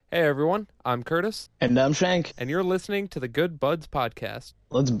Hey everyone, I'm Curtis, And I'm Shank. and you're listening to the Good Buds Podcast.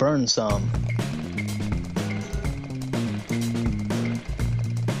 Let's burn some.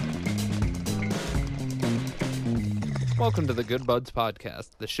 Welcome to the Good Buds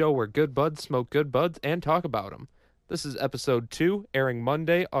Podcast, the show where good buds smoke good buds and talk about them. This is episode 2, airing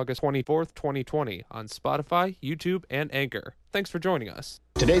Monday, August 24th, 2020, on Spotify, YouTube, and Anchor. Thanks for joining us.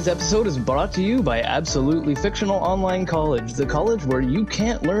 Today's episode is brought to you by Absolutely Fictional Online College, the college where you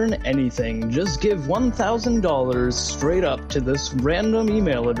can't learn anything. Just give $1,000 straight up to this random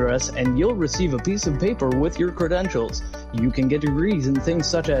email address and you'll receive a piece of paper with your credentials. You can get degrees in things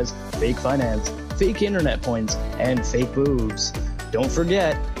such as fake finance, fake internet points, and fake boobs. Don't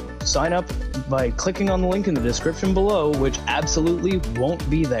forget, sign up by clicking on the link in the description below, which absolutely won't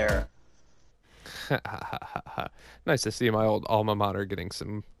be there. Nice to see my old alma mater getting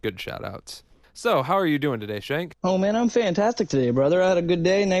some good shout-outs. So, how are you doing today, Shank? Oh man, I'm fantastic today, brother. I had a good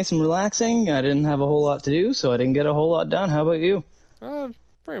day, nice and relaxing. I didn't have a whole lot to do, so I didn't get a whole lot done. How about you?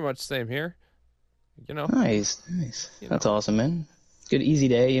 Pretty much same here. Nice. That's awesome, man. Good, easy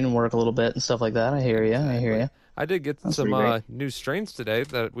day. You didn't work a little bit and stuff like that. I hear you. I did get That's some pretty great. new strains today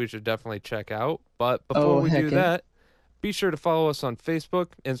that we should definitely check out. But before we heck do yeah. that, be sure to follow us on Facebook,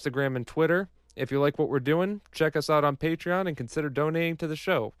 Instagram, and Twitter. If you like what we're doing, check us out on Patreon and consider donating to the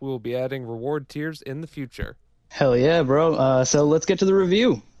show. We will be adding reward tiers in the future. Hell yeah, bro. So let's get to the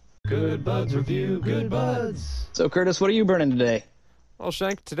review. Good Buds Review, Good Buds. So Curtis, what are you burning today? Well,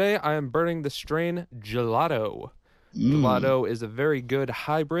 Shank, today I am burning the strain Gelato. Gelato is a very good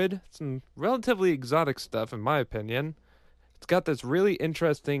hybrid, some relatively exotic stuff in my opinion. It's got this really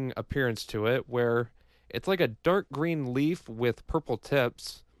interesting appearance to it where it's like a dark green leaf with purple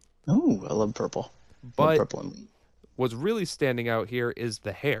tips. Oh, I love purple. But purple and what's really standing out here is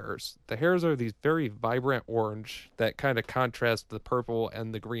the hairs. The hairs are these very vibrant orange that kind of contrast the purple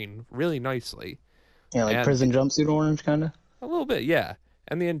and the green really nicely. yeah, like And prison jumpsuit orange, kind of. a little bit, yeah.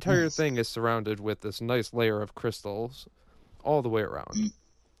 And the entire thing is surrounded with this nice layer of crystals all the way around.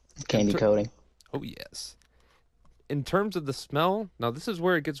 Candy coating. Oh, yes. In terms of the smell, now this is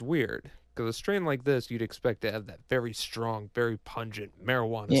where it gets weird. Because a strain like this, you'd expect to have that very strong, very pungent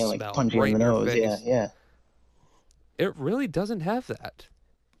marijuana Yeah, smell like punchy right in in the your nose. face. Yeah. It really doesn't have that.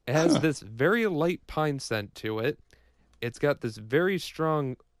 It has this very light pine scent to it. It's got this very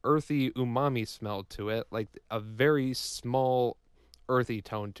strong, earthy umami smell to it, like a very small, earthy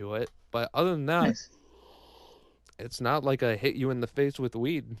tone to it. But other than that, Nice. it's not like a hit you in the face with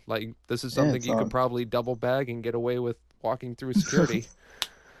weed. Like, this is Yeah, something it's you not. could probably double bag and get away with walking through security.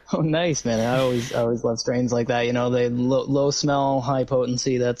 Oh, nice, man. I always love strains like that. You know, they low smell, high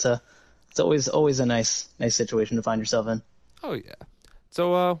potency. It's always a nice situation to find yourself in. Oh, yeah.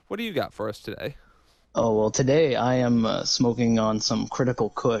 So, what do you got for us today? Oh, well, today I am smoking on some Critical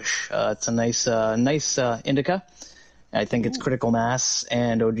Kush. It's a nice indica. I think it's Critical Mass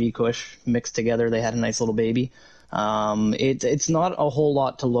and OG Kush mixed together. They had a nice little baby. It's not a whole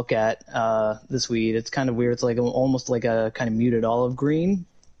lot to look at, this weed. It's kind of weird. It's like almost like a kind of muted olive green.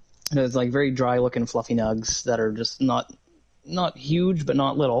 It's like very dry looking fluffy nugs that are just not huge, but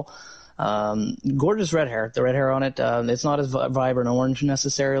not little. Gorgeous red hair. The red hair on it, it's not as vibrant orange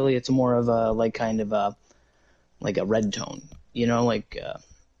necessarily. It's more of a like like a red tone, you know,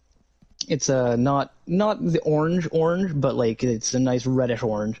 it's not the orange, but like it's a nice reddish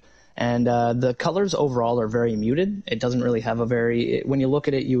orange. And the colors overall are very muted. It doesn't really have when you look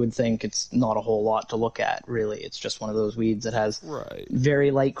at it, you would think it's not a whole lot to look at, really. It's just one of those weeds that has Right.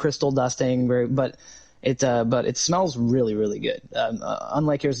 very light crystal dusting, but it smells really, really good.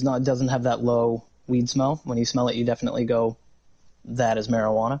 Unlike yours, it doesn't have that low weed smell. When you smell it, you definitely go, that is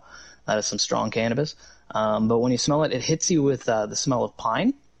marijuana. That is some strong cannabis. But when you smell it, it hits you with the smell of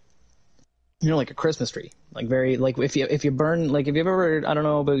pine. You know, like a Christmas tree. Like very, like if you burn, like if you've ever, I don't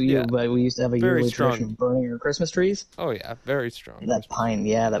know about you, Yeah. but we used to have a Very yearly strong. tradition of burning our Christmas trees. Oh, yeah. Very strong. That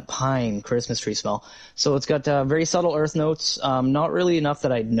pine Christmas tree smell. So it's got very subtle earth notes. Not really enough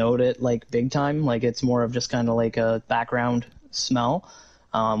that I'd note it like big time. Like it's more of just kind of like a background smell,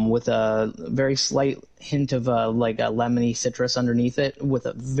 with a very slight hint of like a lemony citrus underneath it, with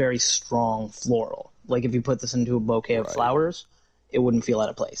a very strong floral. Like if you put this into a bouquet of Right. flowers, it wouldn't feel out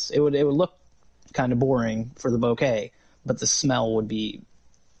of place. It would look kind of boring for the bouquet, but the smell would be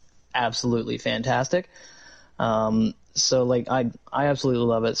absolutely fantastic. So like I absolutely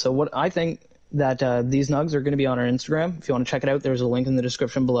love it. So what I think that these nugs are going to be on our Instagram. If you want to check it out, there's a link in the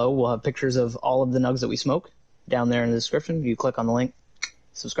description below. We'll have pictures of all of the nugs that we smoke down there in the description. You click on the link,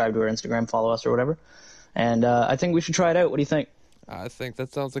 subscribe to our Instagram, follow us or whatever. And I think we should try it out. What do you think? I think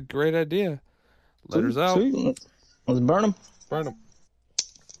that sounds a great idea. Letters out. Sweet. Let's burn them. Burn 'em.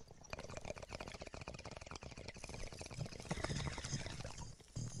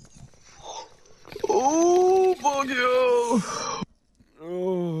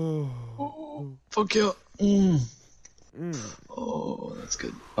 Oh. Fuck yeah. Oh, that's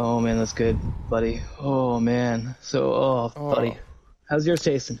good. Oh man, that's good, buddy. Oh man. So, buddy, Oh. how's yours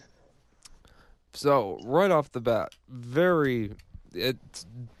tasting? So, right off the bat, it's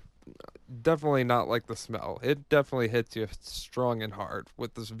definitely not like the smell. It definitely hits you strong and hard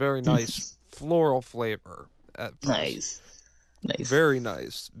with this very nice floral flavor at first. Nice. Nice. Very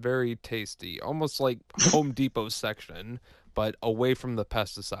nice, very tasty, almost like Home Depot section, but away from the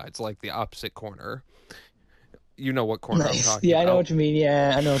pesticides, like the opposite corner. You know what corner I'm Nice. talking Yeah, I know about. what you mean.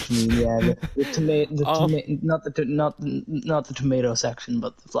 Yeah, I know what you mean. Yeah, the tomato, not the tomato section,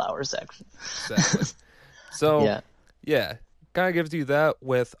 but the flower section. Exactly. So, Yeah. yeah, kind of gives you that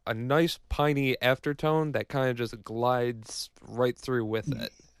with a nice piney aftertone that kind of just glides right through with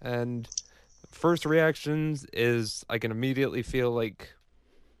it. And first reactions is I can immediately feel like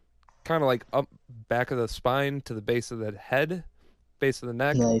kind of like up back of the spine to the base of the head, base of the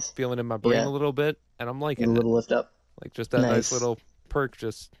neck, Nice. feeling in my brain Yeah. a little bit, and I'm A liking it. little lift up. Like just that nice Nice. little perk,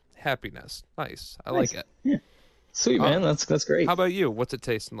 just happiness. Nice. I Nice. like it. Yeah. Sweet man, that's great. How about you? What's it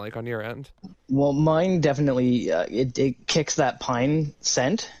tasting like on your end? Well, mine definitely it kicks that pine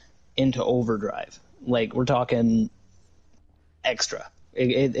scent into overdrive. Like we're talking extra.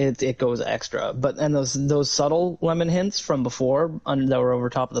 It goes extra. But and those subtle lemon hints from before that were over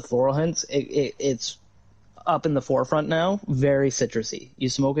top of the floral hints, it's up in the forefront now. Very citrusy. You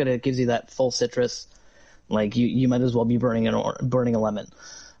smoke it, it gives you that full citrus. Like you might as well be burning a lemon.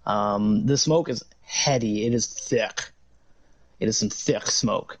 The smoke is heady. It is thick. It is some thick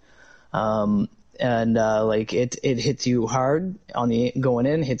smoke. And like it hits you hard on the going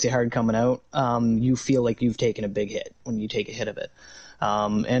in, hits you hard coming out. You feel like you've taken a big hit when you take a hit of it.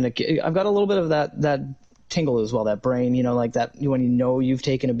 And I've got a little bit of that tingle as well, that brain, like that when you know you've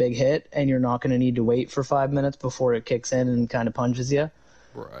taken a big hit and you're not going to need to wait for 5 minutes before it kicks in and kind of punches you.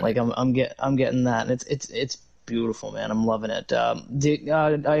 Right. Like I'm getting that, and it's beautiful, man. I'm loving it.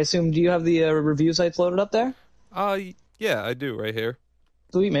 I assume, do you have the review sites loaded up there? Yeah, I do right here.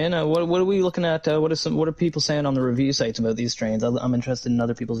 Sweet, man. What are we looking at? What are people saying on the review sites about these strains? I'm interested in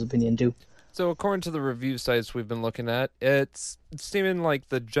other people's opinion too. So according to the review sites we've been looking at, it's seeming like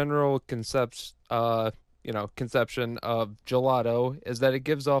the general conception of gelato is that it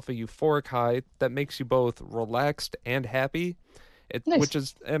gives off a euphoric high that makes you both relaxed and happy. Nice. Which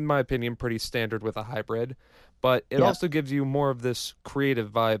is, in my opinion, pretty standard with a hybrid. But it Yeah. also gives you more of this creative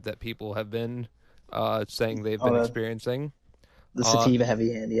vibe that people have been saying they've been experiencing. The sativa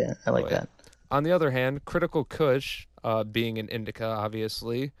heavy hand, yeah, I like yeah. that. On the other hand, Critical Kush, being an indica,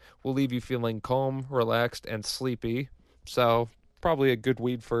 obviously, will leave you feeling calm, relaxed, and sleepy. So probably a good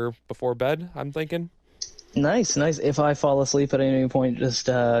weed for before bed, I'm thinking. Nice. If I fall asleep at any point, just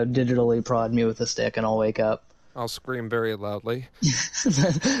digitally prod me with a stick and I'll wake up. I'll scream very loudly.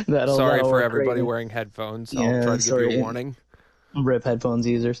 that'll Sorry for work everybody great. wearing headphones. Yeah, I'll try to give you sorry. a warning. Rip headphones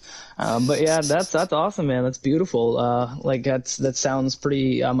users. But yeah, that's awesome, man. That's beautiful. Like that sounds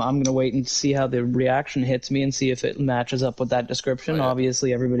pretty. I'm gonna wait and see how the reaction hits me and see if it matches up with that description. Oh, yeah.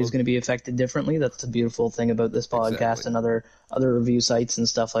 Obviously, everybody's gonna be affected differently. That's the beautiful thing about this podcast Exactly. and other review sites and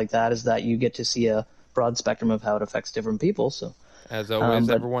stuff like that, is that you get to see a broad spectrum of how it affects different people. So As always,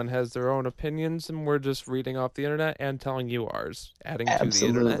 but- everyone has their own opinions, and we're just reading off the internet and telling you ours, adding to the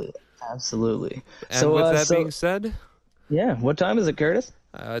internet. Absolutely. And So with that so being said, yeah, what time is it, Curtis?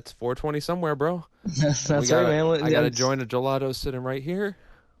 it's 4:20 somewhere, bro. That's We right, gotta- man. I gotta join a gelato sitting right here.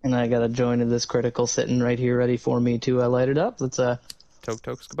 And I got a joint of this critical sitting right here, ready for me to light it up. Let's Toke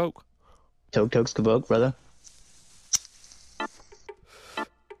toke skaboke. toke skaboke, brother.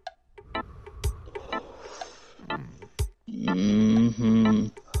 Mm-hmm.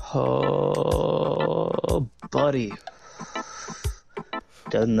 Oh, buddy.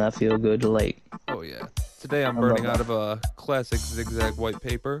 Doesn't that feel good to light? Oh yeah. Today I'm I love burning that. out of a classic zigzag white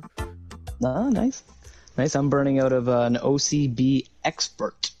paper. Ah, nice. Nice. I'm burning out of an OCB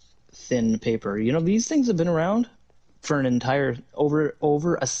Expert thin paper. These things have been around for an entire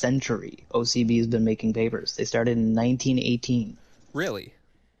over a century. OCB has been making papers. They started in 1918. Really?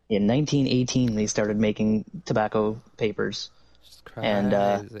 In 1918, they started making tobacco papers. Just And,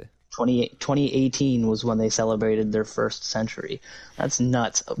 crazy. 2018 was when they celebrated their first century. That's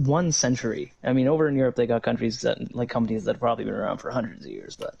nuts. 1 century. I mean, over in Europe, they got companies that have probably been around for hundreds of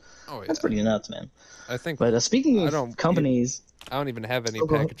years, but Oh yeah. that's pretty nuts, man. I think But speaking I of don't- companies, I don't even have any Oh,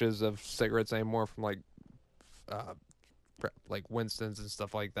 go ahead. packages of cigarettes anymore from like Winston's and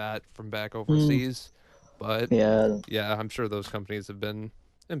stuff like that from back overseas. But yeah, yeah, I'm sure those companies have been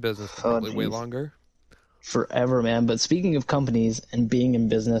in business for Oh, probably way geez. longer. forever, man. But speaking of companies and being in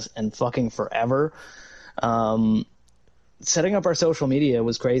business and fucking forever, setting up our social media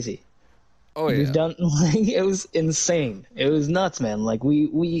was crazy. Oh yeah. We've done like it was insane. It was nuts, man. Like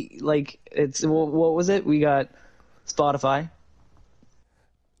we like it's what was it? We got Spotify,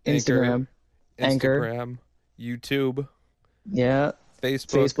 Instagram, Anchor, Instagram, YouTube, yeah,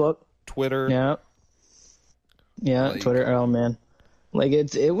 Facebook, Twitter. Yeah, Like, Twitter. Oh man, like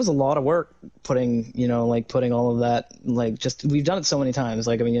it was a lot of work putting all of that. Like just we've done it so many times.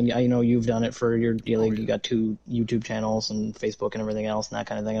 Like I mean, I know you've done it for your like you got 2 YouTube channels and Facebook and everything else and that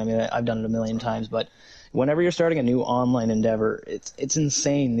kind of thing. I mean, I've done it a million times, but whenever you're starting a new online endeavor, it's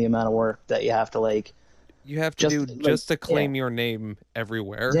insane the amount of work that you have to like. You have to do just to claim your name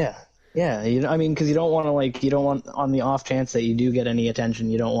everywhere. Yeah. Yeah, I mean, because you don't want on the off chance that you do get any attention,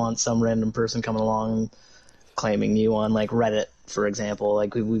 you don't want some random person coming along claiming you on like Reddit, for example.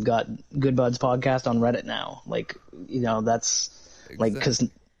 Like we've got Good Buds podcast on Reddit now. Like that's like because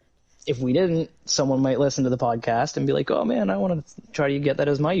if we didn't, someone might listen to the podcast and be like, "Oh man, I want to try to get that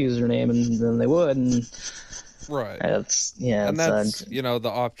as my username," and then they would. And right. That's the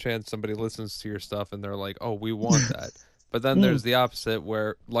off chance somebody listens to your stuff and they're like, "Oh, we want that." But then there's the opposite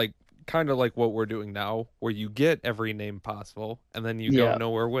where like kind of like what we're doing now, where you get every name possible and then you go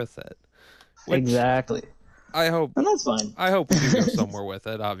nowhere with it. Exactly. And that's fine. I hope we do go somewhere with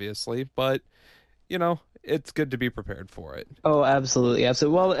it, obviously, but it's good to be prepared for it. Oh, absolutely,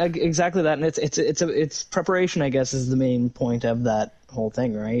 absolutely. Well, exactly that, and it's preparation, I guess, is the main point of that whole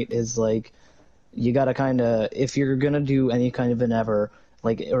thing, right? Is like you got to kind of, if you're gonna do any kind of endeavor,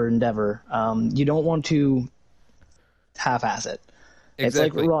 you don't want to half-ass it.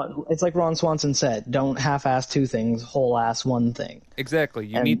 Exactly. It's like Ron Swanson said, don't half-ass 2 things, whole-ass 1 thing. Exactly.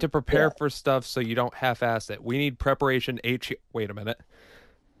 You need to prepare for stuff so you don't half-ass it. We need preparation H. Wait a minute.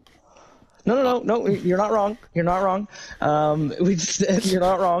 No, you're not wrong. You're not wrong. You're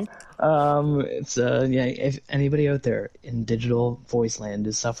not wrong. If anybody out there in digital voice land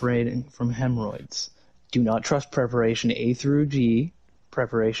is suffering from hemorrhoids, do not trust preparation A through G.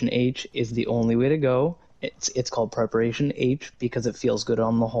 Preparation H is the only way to go. It's called Preparation H because it feels good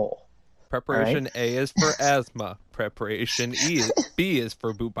on the whole. Preparation A is for asthma. Preparation B is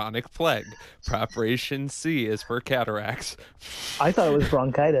for bubonic plague. Preparation C is for cataracts. I thought it was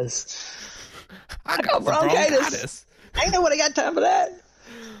bronchitis. I got bronchitis. I know what I got time for that.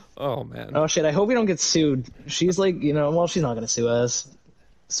 Oh man. Oh shit! I hope we don't get sued. She's like, well, she's not gonna sue us.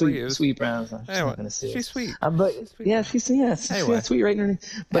 Sweet Brown. She's not gonna sue us. She's sweet. But she's sweet. Yeah, she's sweet right in her.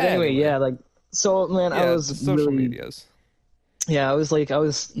 But anyway, yeah, like so, man. I was the social medias. Yeah, I was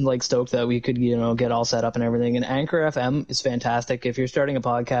like stoked that we could, get all set up and everything. And Anchor FM is fantastic. If you're starting a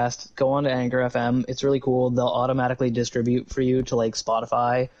podcast, go on to Anchor FM. It's really cool. They'll automatically distribute for you to like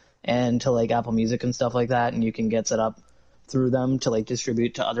Spotify and to like Apple Music and stuff like that, and you can get set up through them to like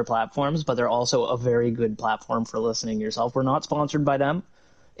distribute to other platforms. But they're also a very good platform for listening yourself. We're not sponsored by them.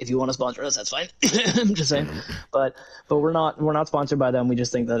 If you want to sponsor us, that's fine. I'm just saying, but we're not sponsored by them. We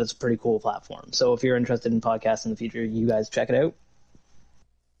just think that it's a pretty cool platform. So if you're interested in podcasts in the future, you guys check it out.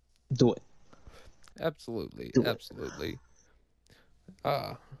 Do it. Absolutely.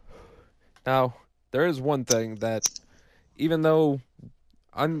 Now there is one thing that, even though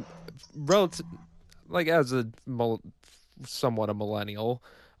I'm relative, like as somewhat a millennial,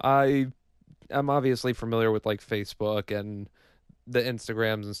 I am obviously familiar with like Facebook and the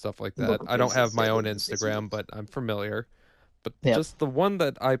Instagrams and stuff like that. I don't have my own Instagram, but I'm familiar. But just the one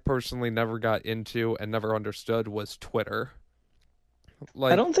that I personally never got into and never understood was Twitter.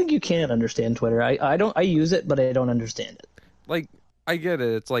 Like, I don't think you can understand Twitter. I use it, but I don't understand it. Like, I get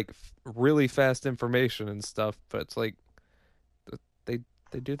it. It's like really fast information and stuff, but it's like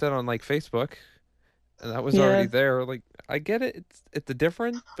they do that on like Facebook, and that was already there. Like, I get it. It's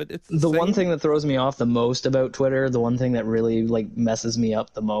different, but it's the same. One thing that throws me off the most about Twitter, the one thing that really like messes me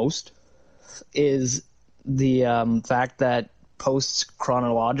up the most, is the fact that posts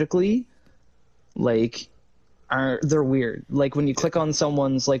chronologically, like, they're weird. Like when you click on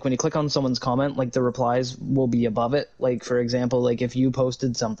someone's comment, like the replies will be above it. Like for example, like if you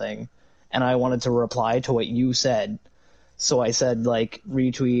posted something and I wanted to reply to what you said, so I said like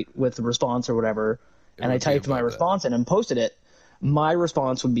retweet with the response or whatever, and I typed my response in and posted it, my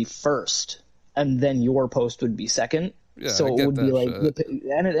response would be first and then your post would be second. Yeah, so it would be like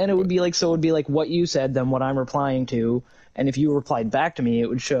it would be like, so it would be like what you said then what I'm replying to, and if you replied back to me it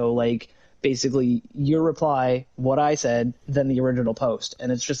would show like basically your reply, what I said, then the original post.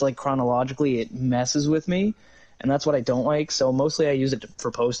 And it's just like chronologically it messes with me, and that's what I don't like. So mostly I use it for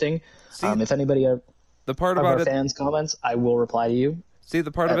posting. If anybody the part of about our fans comments, I will reply to you. See,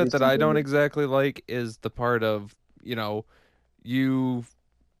 the part of it that I don't exactly like is the part of,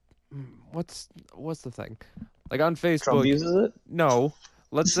 what's the thing? Like on Trump Facebook, uses it. no.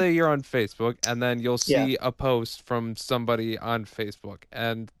 Let's say you're on Facebook and then you'll Yeah. see a post from somebody on Facebook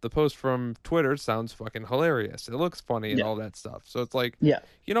and the post from Twitter sounds fucking hilarious. It looks funny and Yeah. all that stuff. So it's like, Yeah.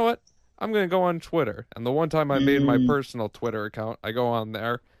 you know what? I'm going to go on Twitter. And the one time I made my personal Twitter account, I go on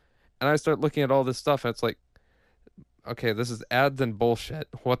there and I start looking at all this stuff and it's like, okay, this is ads and bullshit.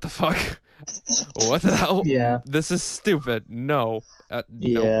 What the fuck? What the hell? Yeah. This is stupid. No. Yeah.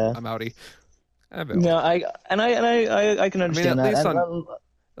 Nope, I'm outie. No, I can understand at least that.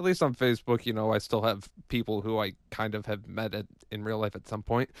 At least on Facebook, you know, I still have people who I kind of have met in real life at some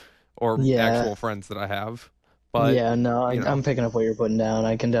point, or Yeah. actual friends that I have. But yeah, no, you know. I'm picking up what you're putting down.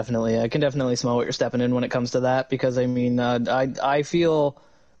 I can definitely smell what you're stepping in when it comes to that, because I mean, I feel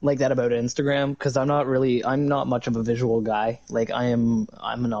like that about Instagram, because I'm not much of a visual guy. Like I'm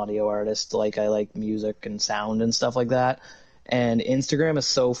an audio artist. Like I like music and sound and stuff like that. And Instagram is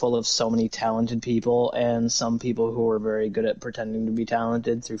so full of so many talented people, and some people who are very good at pretending to be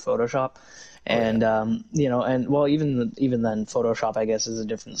talented through Photoshop. And you know, and well, even then, Photoshop, I guess, is a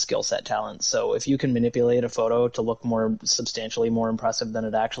different skill set talent. So if you can manipulate a photo to look more substantially more impressive than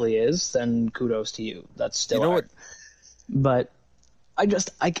it actually is, then kudos to you. That's still You know art. But I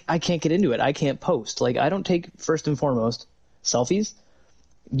can't get into it. I can't post. Like I don't take, first and foremost, selfies.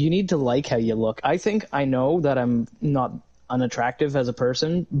 You need to like how you look. I think I know that I'm not unattractive as a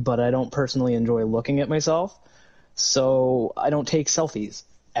person, but I don't personally enjoy looking at myself, so I don't take selfies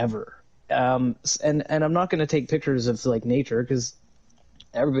ever. And I'm not going to take pictures of like nature, because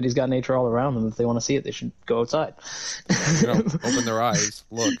everybody's got nature all around them. If they want to see it, they should go outside. You know, open their eyes,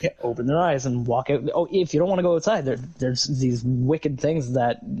 look. Yeah, open their eyes and walk out. Oh, if you don't want to go outside, there's these wicked things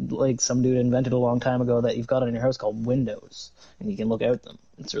that like some dude invented a long time ago that you've got in your house called windows, and you can look out them.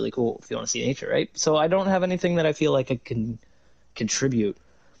 It's really cool if you want to see nature, right? So I don't have anything that I feel like I can contribute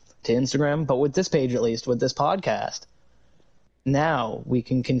to Instagram, but with this page, at least with this podcast, now we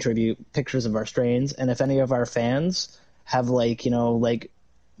can contribute pictures of our strains. And if any of our fans have like, you know, like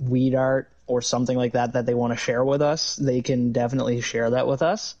weed art or something like that they want to share with us, they can definitely share that with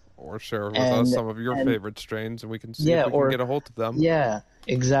us. Or share with us some of your favorite strains, and we can see if we can get a hold of them. Yeah,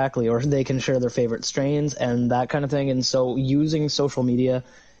 exactly. Or they can share their favorite strains and that kind of thing. And so using social media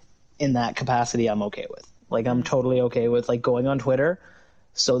in that capacity, I'm okay with. Like, I'm totally okay with like going on Twitter,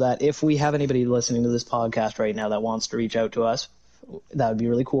 so that if we have anybody listening to this podcast right now that wants to reach out to us, that would be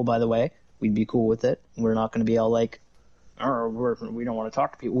really cool, by the way. We'd be cool with it. We're not going to be all like, oh, we don't want to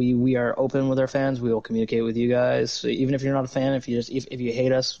talk to people. We are open with our fans. We will communicate with you guys. So even if you're not a fan, if you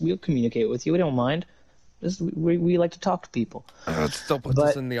hate us, we'll communicate with you. We don't mind. We like to talk to people. It still puts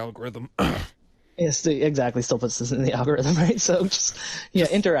us in the algorithm. Yes, exactly. Still puts us in the algorithm, right? So just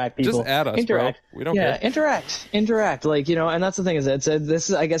interact, people. Just add us, interact. bro. We don't care. Interact. Like, you know, and that's the thing is,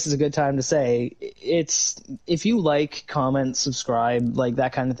 I guess is a good time to say, it's, if you like, comment, subscribe, like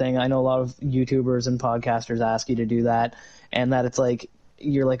that kind of thing. I know a lot of YouTubers and podcasters ask you to do that, and that it's like,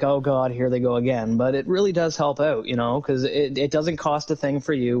 you're like, oh God, here they go again. But it really does help out, you know, because it doesn't cost a thing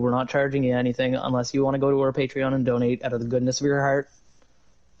for you. We're not charging you anything unless you want to go to our Patreon and donate out of the goodness of your heart.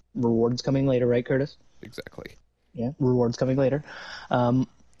 Rewards coming later, right, Curtis? Exactly. Yeah, rewards coming later.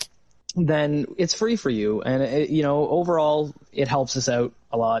 Then it's free for you, and you know, overall, it helps us out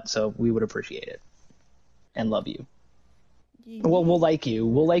a lot. So we would appreciate it and love you. Well, we'll like you.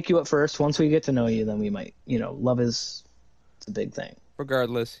 We'll like you at first. Once we get to know you, then we might. You know, love is it's a big thing.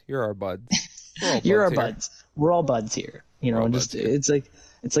 Regardless, you're our buds. You're our buds. We're all buds here. You know, just it's like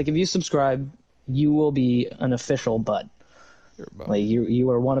if you subscribe, you will be an official bud. Like you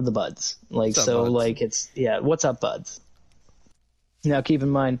are one of the buds. Like, so buds? Like it's, yeah. What's up, buds? Now keep in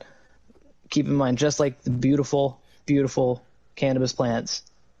mind, just like the beautiful, beautiful cannabis plants,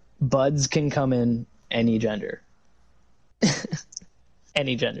 buds can come in any gender.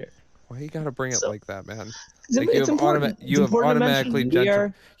 Any gender. Why you gotta bring it like that, man? Like you have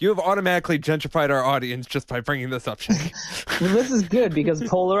automatically gentrified our audience just by bringing this up, Shane. Well, this is good because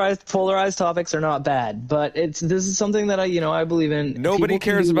polarized topics are not bad, but this is something that I believe in. Nobody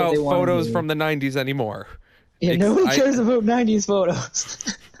cares about photos from the 90s anymore. Yeah, nobody cares about 90s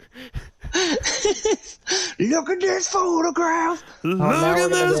photos. Look at this photograph. Look at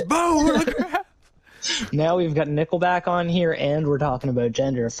this photograph. Now we've got Nickelback on here, and we're talking about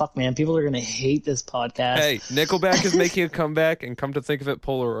gender. Fuck, man, people are going to hate this podcast. Hey, Nickelback is making a comeback, and come to think of it,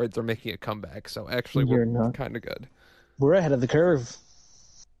 Polaroids are making a comeback, so actually we're kind of good. We're ahead of the curve.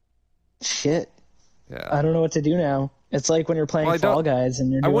 Shit. Yeah. I don't know what to do now. It's like when you're playing Well, Fall Guys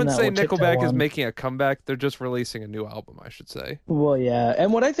and you're I doing wouldn't that say with tiptoe Nickelback is on. making a comeback. They're just releasing a new album, I should say. Well, yeah.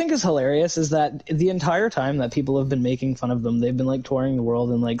 And what I think is hilarious is that the entire time that people have been making fun of them, they've been like touring the world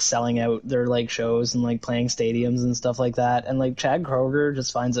and like selling out their like shows and like playing stadiums and stuff like that. And like Chad Kroger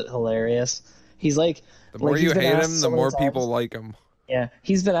just finds it hilarious. He's like, The more he's you been hate asked him, so the many more times- people like him. Yeah,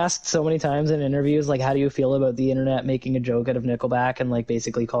 he's been asked so many times in interviews, like, how do you feel about the internet making a joke out of Nickelback and like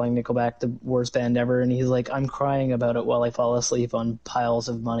basically calling Nickelback the worst band ever? And he's like, I'm crying about it while I fall asleep on piles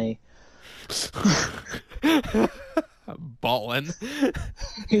of money. Ballin'.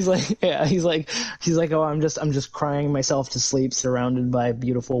 He's like, yeah, he's like, oh, I'm just crying myself to sleep, surrounded by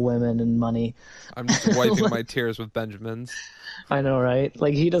beautiful women and money. I'm just wiping my tears with Benjamins. I know, right?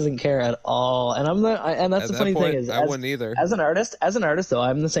 Like he doesn't care at all, and I'm not. And that's At the that funny point, thing is, I wouldn't either. As an artist, though,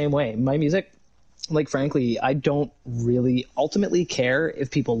 I'm the same way. My music, like frankly, I don't really ultimately care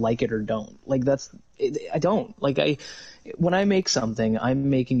if people like it or don't. Like I don't. Like when I make something, I'm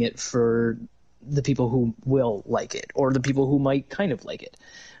making it for the people who will like it, or the people who might kind of like it.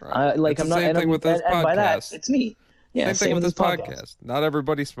 Right. Like It's I'm the not. same thing with this and by that, podcast. it's me. Yeah, Same thing with this podcast. Not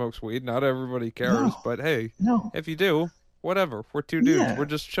everybody smokes weed. Not everybody cares. No. But hey, No. if you do, whatever. We're two dudes. Yeah. We're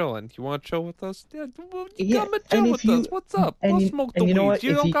just chilling. You want to chill with us? Yeah, well, Yeah, come and and chill if with you- us. What's up? and We'll you- smoke the and you know weed. what?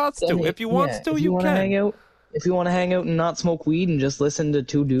 You If don't you- got to. and If you want to, if you wanna can. hang out, if you want to hang out and not smoke weed and just listen to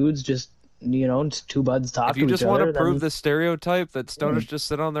two dudes, just two buds talk If you to just each want other, to prove then, the stereotype that stoners just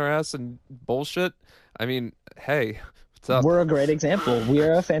sit on their ass and bullshit, I mean, hey, what's up? we're a great example. We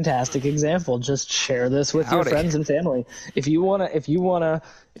are a fantastic example. Just share this with your Howdy. friends and family. If you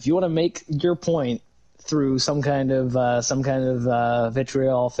wanna make your point through some kind of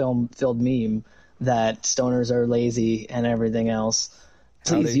vitriol filled meme that stoners are lazy and everything else.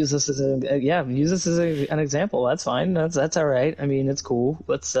 Please Howdy. use this as an example. That's fine. That's all right. I mean, it's cool.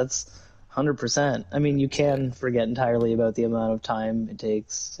 That's 100%. I mean, you can forget entirely about the amount of time it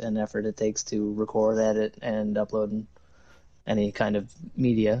takes and effort it takes to record, edit, and upload any kind of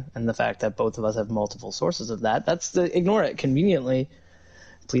media, and the fact that both of us have multiple sources of that. Ignore it conveniently.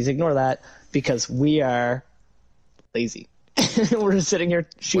 Please ignore that because we are lazy. We're just sitting here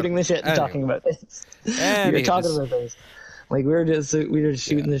shooting the shit and talking about things. We're talking about things. Like we're just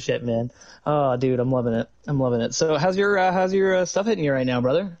shooting the shit, man. Oh, dude, I'm loving it. So, how's your stuff hitting you right now,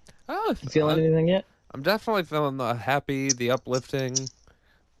 brother? Oh, You feeling anything yet? I'm definitely feeling the happy, the uplifting.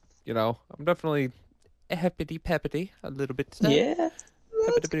 You know, I'm definitely happy peppity a little bit today. Yeah,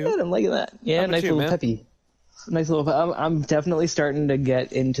 that's good. I'm liking that. Yeah, How about nice you, little man? peppy. Nice little. I'm definitely starting to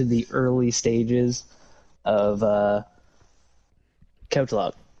get into the early stages of couch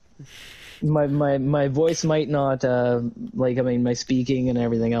log. My voice might not my speaking and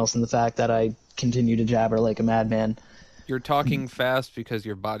everything else, and the fact that I continue to jabber like a madman. You're talking fast because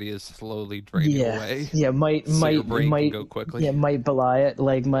your body is slowly draining away. might So your brain can go quickly. might belie it.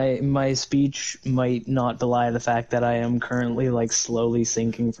 Like my speech might not belie the fact that I am currently like slowly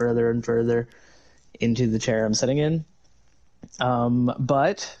sinking further and further into the chair I'm sitting in.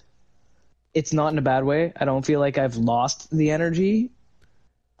 But it's not in a bad way. I don't feel like I've lost the energy.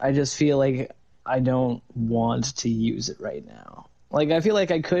 I just feel like I don't want to use it right now. Like I feel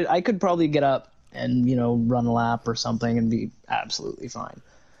like I could probably get up and run a lap or something and be absolutely fine.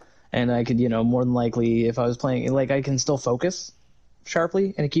 And I could more than likely, if I was playing, like I can still focus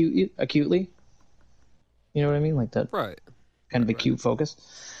sharply and acutely. You know what I mean? Like that Right. kind of acute focus.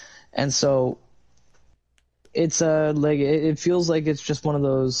 And so it's like it feels like it's just one of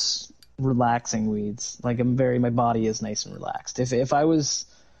those relaxing weeds. Like my body is nice and relaxed. If I was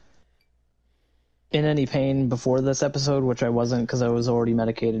in any pain before this episode, which I wasn't because I was already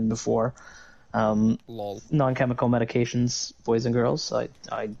medicated before, Lol. non-chemical medications, boys and girls,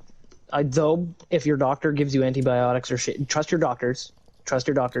 I though if your doctor gives you antibiotics or shit, trust your doctors.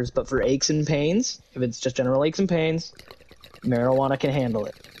 But for aches and pains, if it's just general aches and pains, marijuana can handle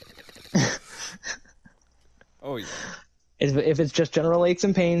it. Oh yeah. If it's just general aches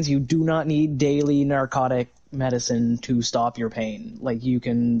and pains, you do not need daily narcotic medicine to stop your pain. Like you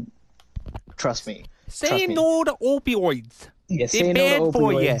can trust me. Say no to opioids. Yeah, They're say no bad to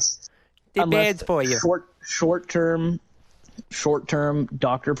for you. opioids. They're Unless bad for you. Short term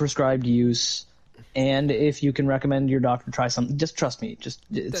doctor prescribed use, and if you can recommend your doctor try something, just trust me.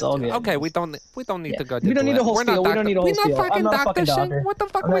 It's all good. Okay, we don't need to go. We don't need a whole We're not spiel. We don't need a whole spiel. I'm not a fucking Shane. doctor. What the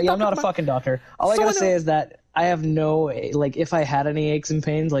fuck I'm are we not, I'm not a talking fucking doctor. All I So gotta say anyway- is that I have no, like, if I had any aches and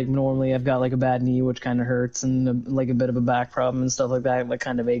pains, like, normally I've got, like, a bad knee, which kind of hurts, and, like, a bit of a back problem and stuff like that, like,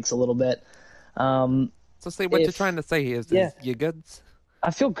 kind of aches a little bit. So say what you're if- trying to say is yeah. you good?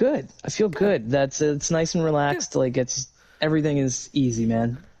 I feel good. It's nice and relaxed. Like, everything is easy,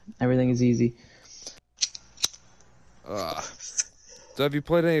 man. Everything is easy. So have you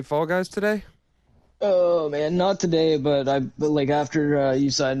played any Fall Guys today? Oh man, not today, but like after you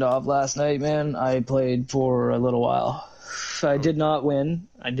signed off last night, man, I played for a little while. I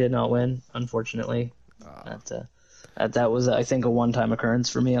did not win. Unfortunately. That was, I think, a one-time occurrence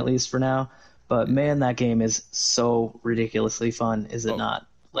for me, at least for now. But man, that game is so ridiculously fun, is it not?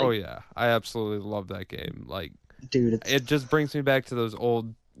 Like, Oh yeah, I absolutely love that game. Like, dude, it just brings me back to those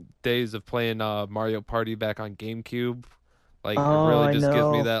old days of playing Mario Party back on GameCube. Like, it oh, really I just gives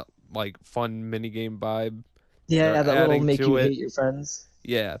me know. that like fun mini game vibe. Yeah, They're that little adding make to you it. hate your friends.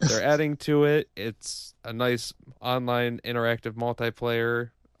 Yeah, they're adding to it. It's a nice online interactive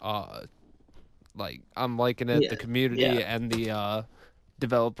multiplayer. Like I'm liking it. Yeah, The community yeah. and the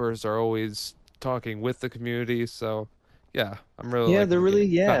developers are always talking with the community. So yeah, I'm really Yeah, liking they're the really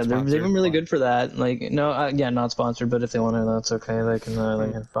game. Not they've been sponsored, really but good for that. Like no, yeah, not sponsored, but if they want to, that's okay. They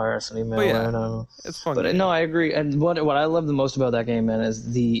mm. can fire us an But email. I yeah, don't know. it's a fun But game. no, I agree. And what I love the most about that game, man,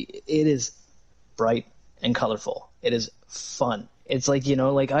 is it is bright and colorful. It is fun. It's like,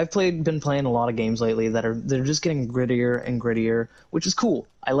 like been playing a lot of games lately they're just getting grittier and grittier, which is cool.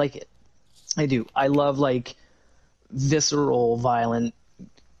 I like it. I do. I love like visceral, violent,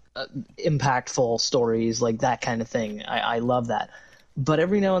 impactful stories, like that kind of thing. I love that. But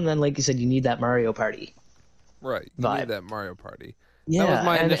every now and then, like you said, you need that Mario Party Right. You need vibe. that Mario Party. That was Yeah,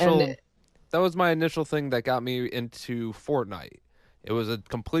 my and initial that was my initial thing that got me into Fortnite. It was a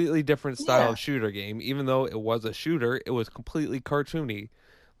completely different style yeah, of shooter game. Even though it was a shooter, it was completely cartoony.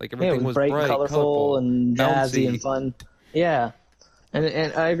 Like yeah, it everything was was bright and bright, colorful colorful, and jazzy and bouncy. fun. Yeah,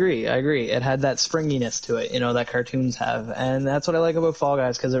 and I agree. I agree. It had that springiness to it, that cartoons have, and that's what I like about Fall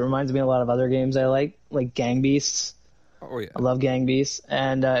Guys because it reminds me a lot of other games I like Gang Beasts. Oh I yeah. love Gang Beasts,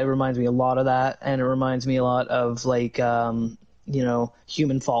 and it reminds me a lot of that, and it reminds me a lot of like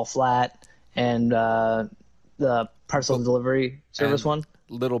Human Fall Flat and the parcel L- delivery service And one,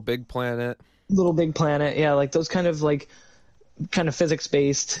 Little Big Planet, Little Big Planet. Yeah, like those kind of physics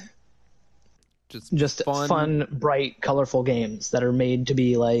based, just just fun. fun, bright, colorful games that are made to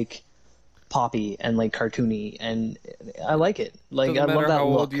be like poppy and like cartoony, and I like it. Like Doesn't I love matter how that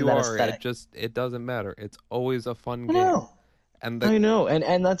old look, you that are. aesthetic. It doesn't matter. It's always a fun I game. know. And I know,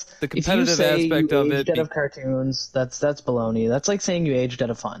 and that's the if you competitive say you aspect of aged it out of cartoons, that's baloney. That's like saying you aged out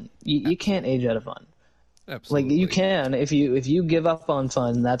of fun. You can't age out of fun. Like you absolutely. can if you give up on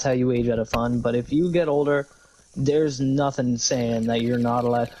fun, that's how you age out of fun. But if you get older, there's nothing saying that you're not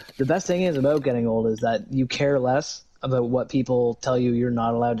allowed. The best thing is about getting old is that you care less about what people tell you you're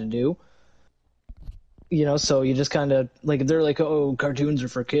not allowed to do. So you just kind of like they're like, oh, cartoons are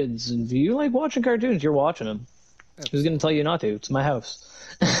for kids, and if you like watching cartoons, you're watching them. Who's gonna tell Absolutely. you not to? It's my house.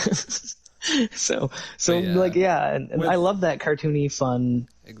 so But so like yeah, yeah, and I with love that cartoony fun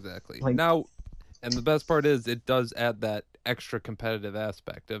exactly. like Now, and the best part is it does add that extra competitive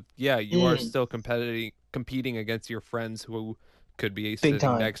aspect of yeah, you are mm, still competing against your friends who could be big sitting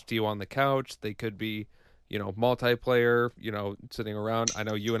time. next to you on the couch. They could be, multiplayer, sitting around. I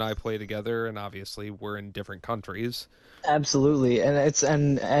know you and I play together and obviously we're in different countries. Absolutely, and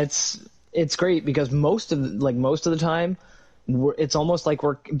it's great because most of the time, it's almost like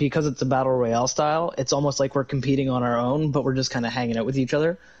we're because it's a battle royale style. It's almost like we're competing on our own, but we're just kind of hanging out with each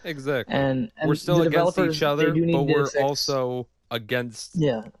other. Exactly. And We're and still the against each developers they other, do but need to we're fix. also against,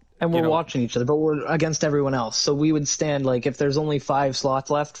 Yeah, and you we're know, watching each other, but we're against everyone else. So we would stand like if there's only 5 slots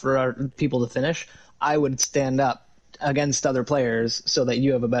left for our people to finish, I would stand up against other players so that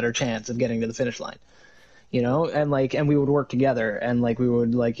you have a better chance of getting to the finish line. And we would work together and like we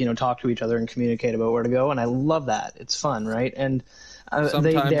would talk to each other and communicate about where to go, and I love that. It's fun, right? And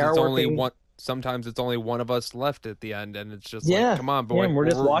they sometimes are it's only working. one sometimes it's only one of us left at the end and it's just like, Yeah, come on, yeah, boy, and we're we're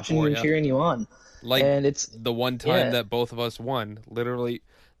just rooting watching you for and you. cheering you on, Like and it's the one time yeah, that both of us won, literally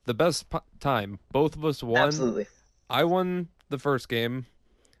the best time both of us won. absolutely. I won the first game,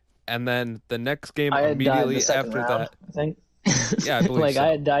 and then the next game I had died the immediately second after round, that. I think. Yeah, I believe Like I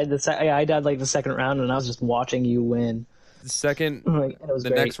so. had died yeah, I died like the second round, and I was just watching you win. The second, Like and it was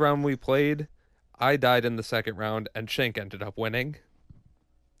the next great. round we played, I died in the second round, and Shank ended up winning.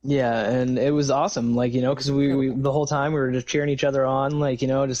 Yeah, and it was awesome. Like It was because we incredible. the whole time we were just cheering each other on. Like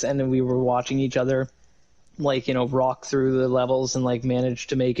just and then we were watching each other rock through the levels and like manage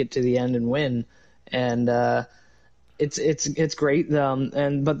to make it to the end and win. And it's great.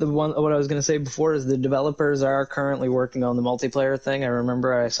 And but the one what I was gonna say before is the developers are currently working on the multiplayer thing. I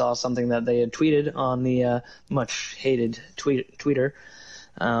remember I saw something that they had tweeted on the much hated tweeter.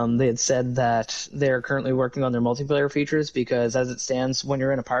 They had said that they're currently working on their multiplayer features because as it stands, when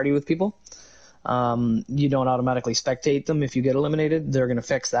you're in a party with people, you don't automatically spectate them if you get eliminated. They're going to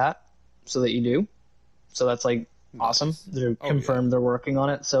fix that so that you do. So that's like awesome. Nice. They're Oh, confirmed they're working on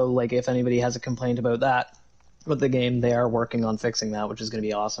it. So like if anybody has a complaint about that with the game, they are working on fixing that, which is going to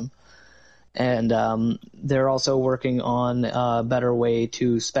be awesome. And they're also working on a better way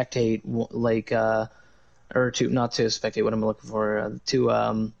to spectate, like or to not to spectate. What I'm looking for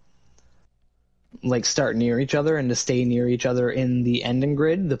to like start near each other and to stay near each other in the ending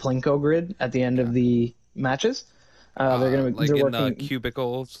grid, the Plinko grid at the end of the matches. They're like they're in working, the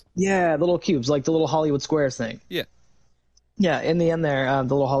cubicles. yeah, little cubes, like the little Hollywood Squares thing. Yeah. Yeah, in the end there,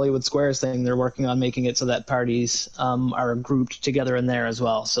 the little Hollywood Squares thing, they're working on making it so that parties are grouped together in there as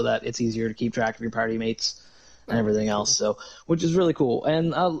well, so that it's easier to keep track of your party mates and everything else. So, which is really cool,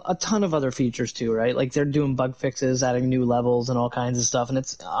 and a ton of other features too, right? Like they're doing bug fixes, adding new levels and all kinds of stuff,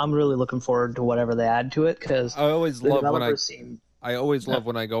 and I'm really looking forward to whatever they add to it because I always the love when developers seem. I always love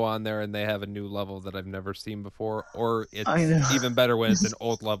when I go on there and they have a new level that I've never seen before, or I know. it's even better when it's an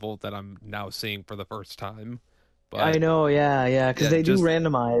old level that I'm now seeing for the first time. But I know, yeah, because yeah, they do just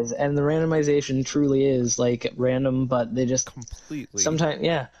randomize, and the randomization truly is like random, but they just completely.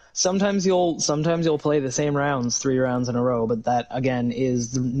 sometimes you'll play the same rounds 3 rounds in a row, but that again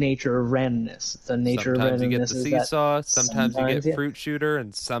is the nature of randomness. The nature Sometimes of you randomness get the is seesaw, sometimes you get yeah. fruit shooter,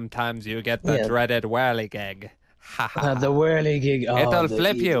 and sometimes you get the Yeah. dreaded whirligig. Ha ha ha. The whirligig. It'll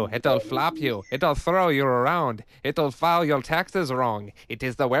flip you, it'll flop you, it'll throw you around, it'll file your taxes wrong. It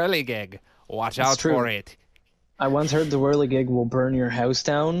is the whirligig. Watch out true. for it. I once heard the whirligig will burn your house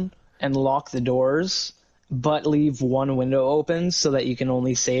down and lock the doors, but leave one window open so that you can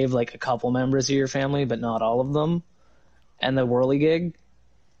only save like a couple members of your family, but not all of them. And the whirligig,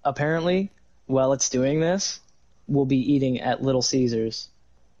 apparently, while it's doing this, will be eating at Little Caesars,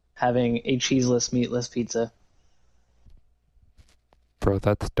 having a cheeseless, meatless pizza. Bro,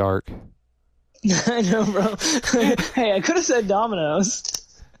 that's dark. I know, bro. Hey, I could have said Domino's.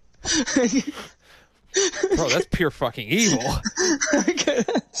 Bro, that's pure fucking evil.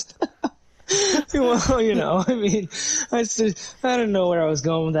 Well, you know, I mean, I don't know where I was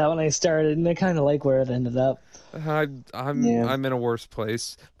going with that when I started, and I kind of like where it ended up. I'm Yeah. in a worse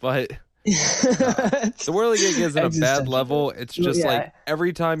place, but the whirligig isn't a bad level. It's just like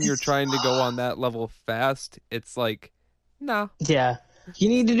every time you're trying to go on that level fast, it's like, nah. Yeah. You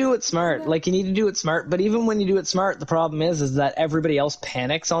need to do it smart. Like, you need to do it smart. But even when you do it smart, the problem is that everybody else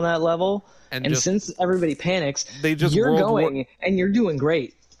panics on that level. And since everybody panics, you're going and you're doing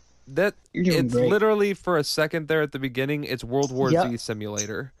great. It's literally for a second there at the beginning, it's World War Z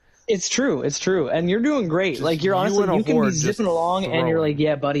simulator. It's true, and you're doing great. Like you're honestly, you can be zipping along, and you're like,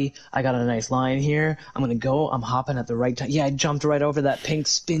 yeah, buddy, I got a nice line here. I'm gonna go. I'm hopping at the right time. Yeah, I jumped right over that pink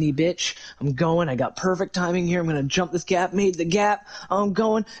spinny bitch. I'm going. I got perfect timing here. I'm gonna jump this gap. Made the gap. I'm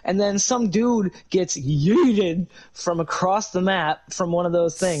going, and then some dude gets yeeted from across the map from one of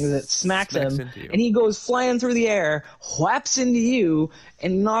those things that smacks him, and he goes flying through the air, whaps into you,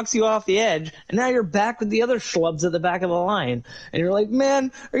 and knocks you off the edge. And now you're back with the other schlubs at the back of the line, and you're like,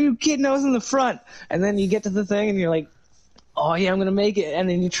 man, are you kidding? I was in the front. And then you get to the thing and you're like, oh yeah, I'm gonna make it. And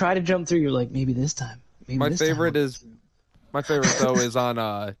then you try to jump through, you're like, maybe this time. My favorite though is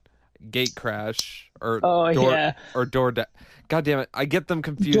on Gate Crash or Door Dash. God damn it, I get them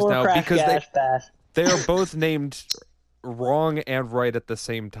confused now because they are both named wrong and right at the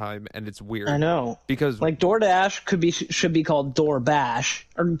same time, and it's weird. I know, because like DoorDash should be called Door Bash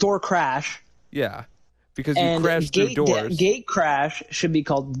or Door Crash. Yeah. Because you crash through doors. Gate Crash should be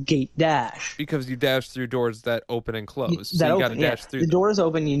called Gate Dash. Because you dash through doors that open and close. So you got to dash through. The doors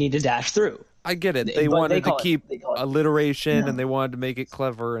open, you need to dash through. I get it. They wanted to keep alliteration and they wanted to make it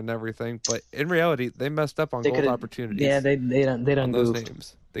clever and everything, but in reality, they messed up on gold opportunities. Yeah, they done those goofed.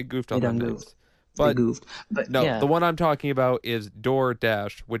 names. They goofed on those names. But no, the one I'm talking about is Door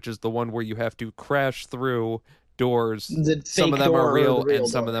Dash, which is the one where you have to crash through doors. Some of them are real and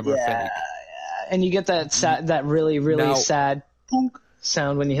some of them are fake. And you get that really sad punk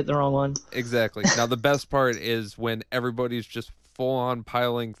sound when you hit the wrong one. Exactly. Now the best part is when everybody's just full on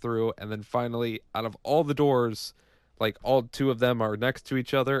piling through, and then finally, out of all the doors, like all 2 of them are next to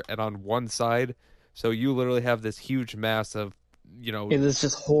each other and on one side. So you literally have this huge mass of, it's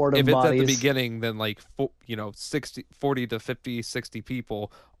just horde of bodies. If it's bodies. at the beginning, then like 40 to 50, 60 people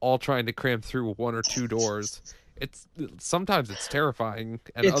all trying to cram through 1 or 2 doors. Sometimes it's terrifying,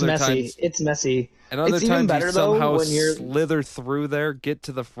 and it's messy. And other times you somehow slither through there, get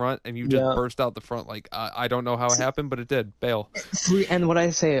to the front, and you just burst out the front. Like I don't know how it happened, but it did. Bail. And what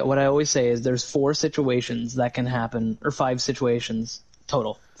I always say is there's 4 situations that can happen, or 5 situations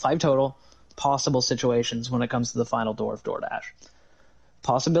total, 5 total possible situations when it comes to the final door of DoorDash.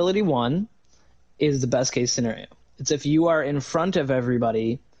 Possibility 1 is the best case scenario. It's if you are in front of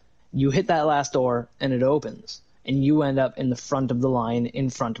everybody, you hit that last door and it opens. and you end up in the front of the line in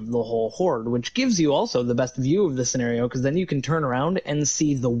front of the whole horde, which gives you also the best view of the scenario because then you can turn around and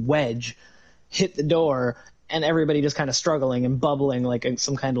see the wedge hit the door and everybody just kind of struggling and bubbling like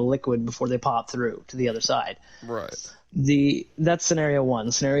some kind of liquid before they pop through to the other side. Right. That's scenario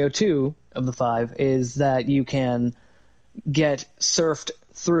 1. Scenario 2 of the 5 is that you can get surfed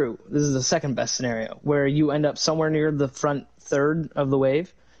through. This is the second best scenario, where you end up somewhere near the front third of the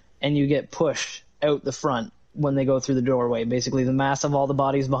wave and you get pushed out the front when they go through the doorway. Basically, the mass of all the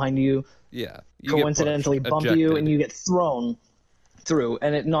bodies behind you, coincidentally bump you, and you get thrown through,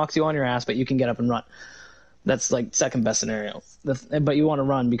 and it knocks you on your ass, but you can get up and run. That's like second best scenario. But you want to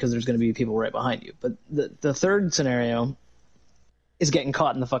run because there's going to be people right behind you. But the third scenario is getting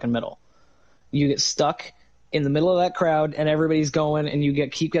caught in the fucking middle. You get stuck in the middle of that crowd, and everybody's going, and you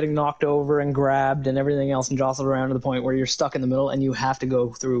keep getting knocked over and grabbed and everything else and jostled around to the point where you're stuck in the middle, and you have to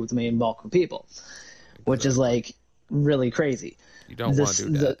go through the main bulk of people. Which is like really crazy. You don't want to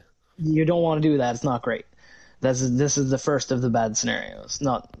do that. You don't want to do that. It's not great. This is the first of the bad scenarios.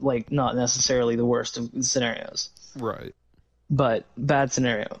 Not necessarily the worst of the scenarios. Right. But bad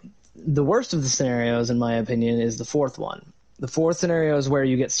scenario. The worst of the scenarios, in my opinion, is the fourth one. The fourth scenario is where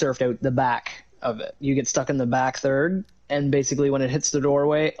you get surfed out the back of it. You get stuck in the back third, and basically when it hits the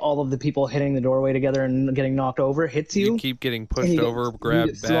doorway, all of the people hitting the doorway together and getting knocked over hits you. You keep getting pushed over,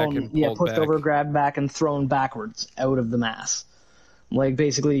 grabbed back, and pulled back. Yeah, pushed over, grabbed back, and thrown backwards out of the mass. Like,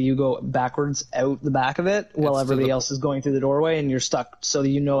 basically, you go backwards out the back of it while everybody else is going through the doorway, and you're stuck. So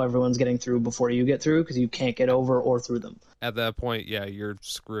you know everyone's getting through before you get through because you can't get over or through them. At that point, yeah, you're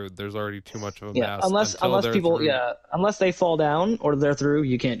screwed. There's already too much of a mass. Unless people, unless they fall down or they're through,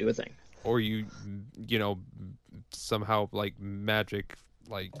 you can't do a thing. Or you somehow like magic,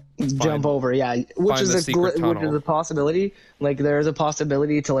 like jump over, which is a possibility. Like there's a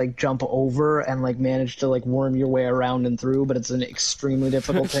possibility to like jump over and like manage to like worm your way around and through, but it's an extremely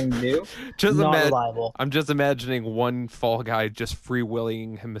difficult thing to do. Reliable. I'm just imagining one fall guy just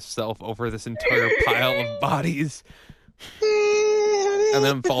freewheeling himself over this entire pile of bodies. And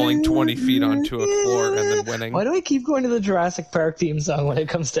then falling 20 feet onto a floor and then winning. Why do I keep going to the Jurassic Park theme song when it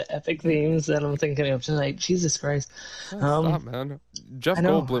comes to epic themes? And I'm thinking of tonight, Jesus Christ. Stop, man. Jeff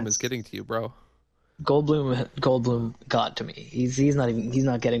Goldblum is getting to you, bro. Goldblum got to me. He's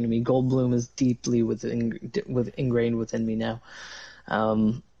not getting to me. Goldblum is deeply ingrained within me now.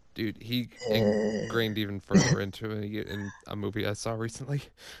 Dude, he ingrained even further into me in a movie I saw recently.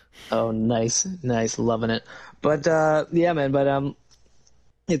 Oh, nice, loving it. But yeah, man. But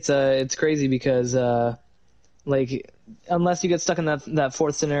it's crazy because like unless you get stuck in that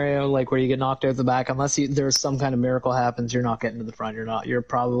fourth scenario, like where you get knocked out the back, unless there's some kind of miracle happens, you're not getting to the front.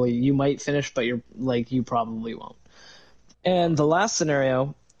 You might finish, but you probably won't. And the last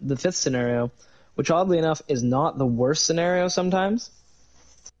scenario, the fifth scenario, which oddly enough is not the worst scenario sometimes,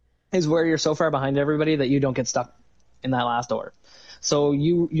 is where you're so far behind everybody that you don't get stuck in that last door. So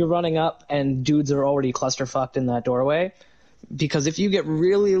you're running up and dudes are already clusterfucked in that doorway. Because if you get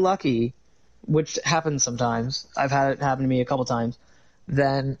really lucky, which happens sometimes, I've had it happen to me a couple times,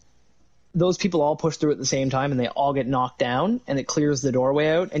 then those people all push through at the same time and they all get knocked down and it clears the doorway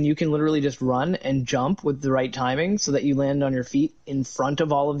out and you can literally just run and jump with the right timing so that you land on your feet in front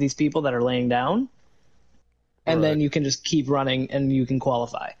of all of these people that are laying down. And then you can just keep running and you can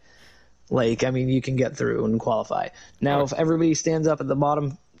qualify. You can get through and qualify. Now, if everybody stands up at the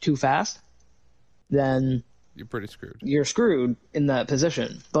bottom too fast, then you're pretty screwed. You're screwed in that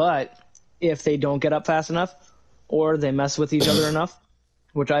position. But if they don't get up fast enough or they mess with each other enough,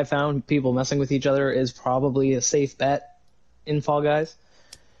 which I found people messing with each other is probably a safe bet in Fall Guys,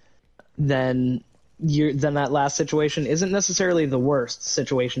 then that last situation isn't necessarily the worst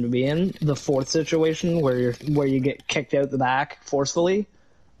situation to be in. The fourth situation where you get kicked out the back forcefully,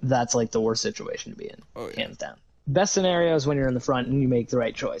 that's like the worst situation to be in, hands down. Best scenario is when you're in the front and you make the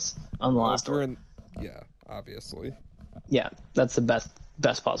right choice on the last door. Yeah, obviously. Yeah, that's the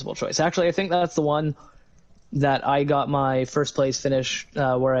best possible choice. Actually, I think that's the one that I got my first place finish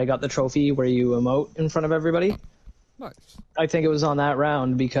where I got the trophy where you emote in front of everybody. Nice. I think it was on that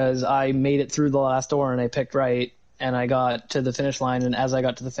round because I made it through the last door and I picked right and I got to the finish line, and as I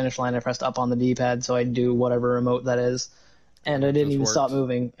got to the finish line I pressed up on the D-pad so I'd do whatever emote that is. And I didn't even stop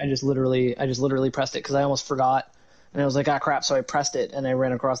moving. I just literally pressed it because I almost forgot. And I was like, crap, so I pressed it and I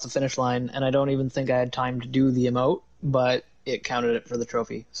ran across the finish line, and I don't even think I had time to do the emote, but it counted it for the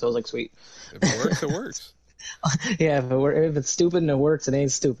trophy. So I was like, sweet. If it works, it works. Yeah, if it's stupid and it works, it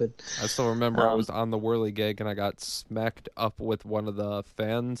ain't stupid. I still remember I was on the whirly gig and I got smacked up with one of the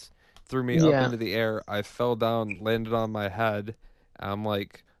fans, threw me up into the air. I fell down, landed on my head. I'm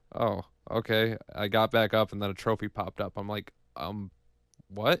like, Oh, okay. I got back up and then a trophy popped up. I'm like,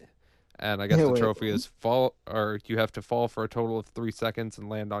 what? And I guess the Wait. trophy is fall, or you have to fall for a total of 3 seconds and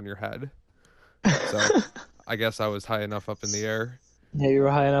land on your head. So I guess I was high enough up in the air, Yeah, you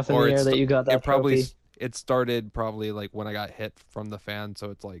were high enough in or the air that you got it that trophy. it started probably like when I got hit from the fan, so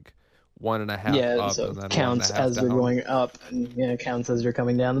it's like 1.5 Yeah, up so and it then one and a counts half as you're down. going up, and yeah, it counts as you're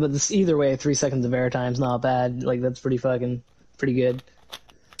coming down. But either way, 3 seconds of air time's not bad. Like that's pretty good.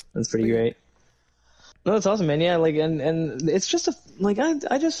 That's pretty Sweet. great. No, that's awesome, man. Yeah, like and it's just a like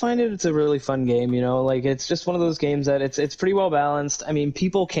I just find it's a really fun game, you know. Like it's just one of those games that it's pretty well balanced. I mean,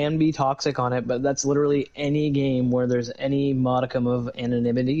 people can be toxic on it, but that's literally any game where there's any modicum of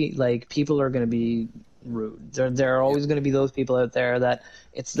anonymity. Like people are going to be rude. There are Yeah, always going to be those people out there that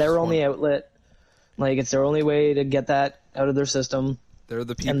it's their just want. only outlet. Like it's their only way to get that out of their system They're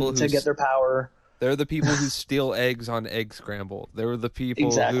the people and to get their power. they're the people who steal eggs on Egg Scramble. They're the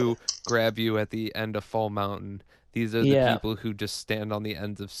people Exactly. who grab you at the end of Fall Mountain. These are the Yeah. people who just stand on the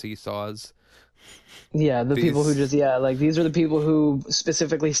ends of seesaws. Yeah, the people who These just, yeah, like these are the people who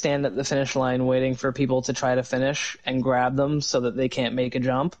specifically stand at the finish line waiting for people to try to finish and grab them so that they can't make a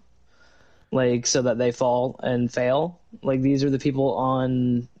jump, like so that they fall and fail. Like these are the people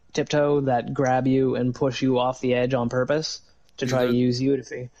on tiptoe that grab you and push you off the edge on purpose to these try to are use you to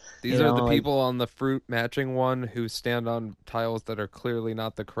see, these you are the know, like people on the fruit matching one who stand on tiles that are clearly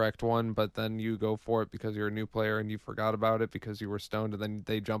not the correct one, but then you go for it because you're a new player and you forgot about it because you were stoned, and then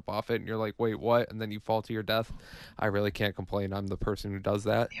they jump off it and you're like, "Wait, what?" And then you fall to your death. I really can't complain. I'm the person who does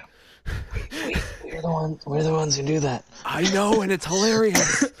that. we're the ones who do that. I know, and it's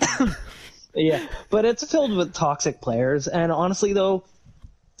hilarious. Yeah, but it's filled with toxic players, and honestly, though,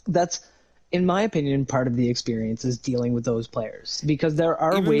 that's, in my opinion, part of the experience is dealing with those players because there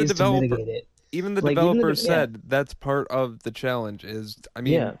are Even the ways to developer mitigate it. even the Like even developer the yeah, said that's part of the challenge is, I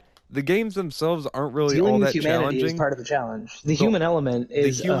yeah, mean, the games themselves aren't really dealing all with that humanity is challenging. part of the challenge. The The human element the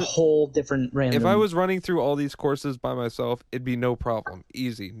is a human whole different If I random. was running through all these courses by myself, it'd be no problem.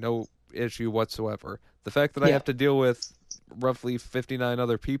 Easy, no issue whatsoever. The fact that I Yeah, have to deal with roughly 59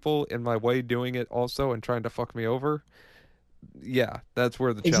 other people in my way doing it also and trying to fuck me over, yeah, that's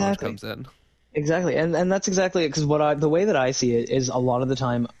where the challenge exactly, comes in. exactly, and that's exactly it. Because the way that I see it is a lot of the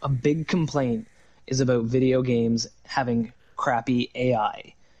time a big complaint is about video games having crappy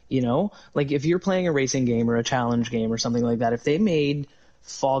AI. You know, like if you're playing a racing game or a challenge game or something like that, if they made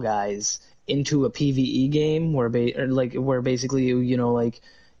Fall Guys into a PvE game where basically like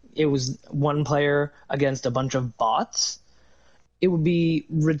it was one player against a bunch of bots, it would be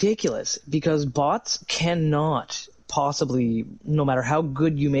ridiculous because bots cannot possibly, no matter how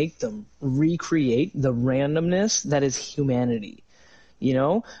good you make them, recreate the randomness that is humanity. You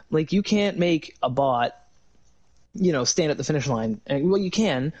know, like you can't make a bot, stand at the finish line. Well, you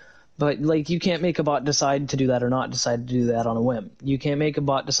can, but like you can't make a bot decide to do that or not decide to do that on a whim. You can't make a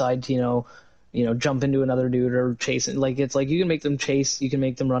bot decide to, jump into another dude or chase it. Like it's like you can make them chase, you can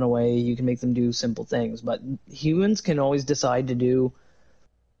make them run away, you can make them do simple things, but humans can always decide to do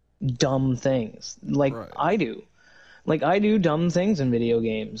dumb things. Like Right. I do. Like I do dumb things in video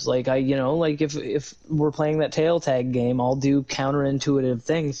games. Like like if we're playing that tail tag game, I'll do counterintuitive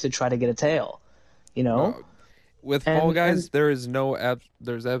things to try to get a tail, you know? No, with Fall And Guys, there's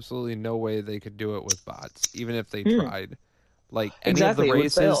absolutely no way they could do it with bots, even if they hmm, tried. Like exactly, it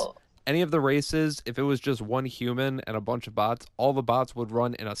would fail. any of the races, if it was just one human and a bunch of bots, all the bots would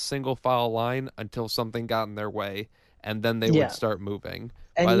run in a single file line until something got in their way, and then they would Yeah. start moving.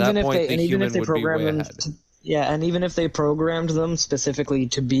 By that point, the Even if human they would be program way them ahead. to, yeah, and even if they programmed them specifically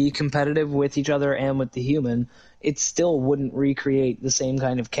to be competitive with each other and with the human, it still wouldn't recreate the same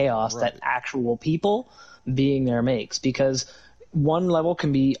kind of chaos that Right. actual people being there makes because one level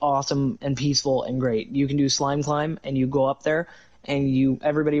can be awesome and peaceful and great. You can do slime climb and you go up there and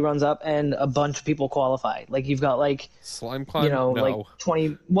everybody runs up and a bunch of people qualify. Like you've got like Slime climb? like No.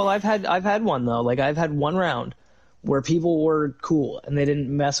 20. Well, I've had one though. Like I've had one round where people were cool and they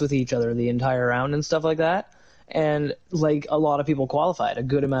didn't mess with each other the entire round and stuff like that. And like a lot of people qualified, a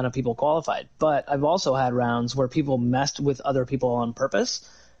good amount of people qualified. But I've also had rounds where people messed with other people on purpose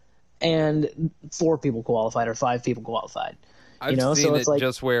and four people qualified or five people qualified. I've So seen it's it like,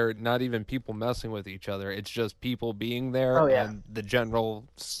 just where not even people messing with each other. It's just people being there oh yeah, and the general,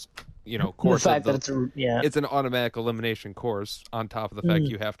 the course of fact that the. yeah. It's an automatic elimination course on top of the fact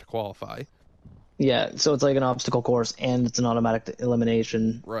you have to qualify. Yeah, so it's like an obstacle course and it's an automatic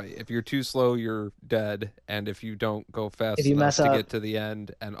elimination. Right. If you're too slow, you're dead. And if you don't go If fast you enough mess to up, get to the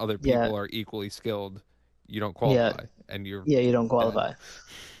end and other yeah, people are equally skilled, you don't yeah, qualify and you're yeah, you don't dead. qualify.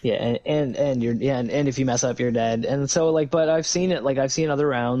 Yeah, and you're and if you mess up, you're dead. And so like, but I've seen it. Like I've seen other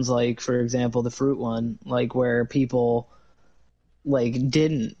rounds, like for example, the fruit one, like where people like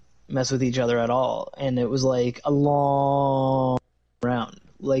didn't mess with each other at all, and it was like a long round.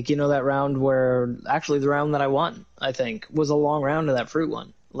 Like that round where actually the round that I won, I think, was a long round of that fruit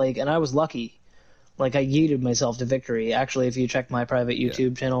one. Like, and I was lucky. Like I yeeted myself to victory. Actually, if you check my private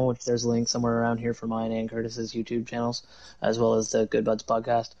YouTube channel, which there's a link somewhere around here for mine and Curtis's YouTube channels, as well as the Good Buds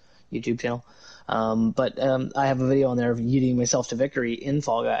podcast YouTube channel. But I have a video on there of yeeting myself to victory in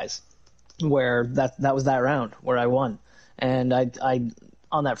Fall Guys, where that was that round where I won. And I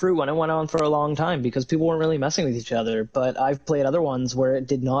on that fruit one, it went on for a long time because people weren't really messing with each other. But I've played other ones where it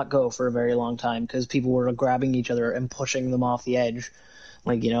did not go for a very long time because people were grabbing each other and pushing them off the edge.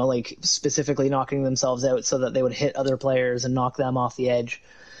 Like, like specifically knocking themselves out so that they would hit other players and knock them off the edge,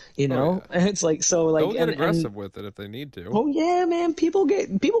 Oh, yeah. And it's like, so like, they'll get aggressive with it if they need to. Oh yeah, man. People get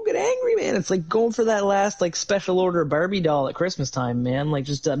angry, man. It's like going for that last like special order Barbie doll at Christmas time, man. Like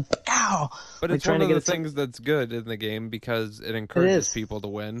just pow. But like, it's one of the things that's good in the game because it encourages people to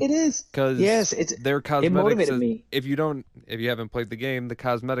win. It is. Because their cosmetics. It motivated me. If you haven't played the game, the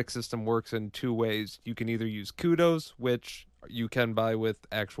cosmetic system works in two ways. You can either use kudos, which you can buy with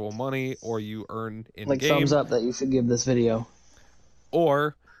actual money, or you earn in like game. Thumbs up that you should give this video.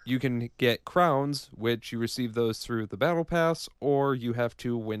 Or you can get crowns, which you receive those through the battle pass, or you have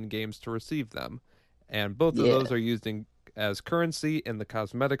to win games to receive them. And both of those are used as currency in the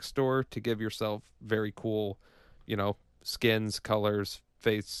cosmetic store to give yourself very cool, skins, colors,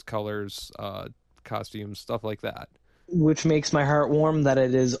 face colors, costumes, stuff like that. Which makes my heart warm that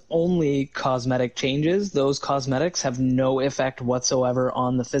it is only cosmetic changes. Those cosmetics have no effect whatsoever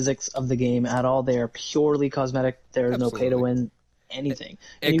on the physics of the game at all. They are purely cosmetic. There is no pay to win anything.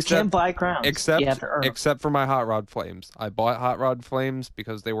 And you can't buy crowns. You have to earn them. Except for my Hot Rod Flames. I bought Hot Rod Flames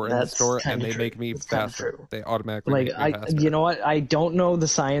because they were in the store and they make me faster. They automatically make me faster. You know what? I don't know the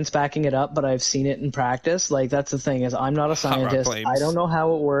science backing it up, but I've seen it in practice. Like, that's the thing, is I'm not a scientist. I don't know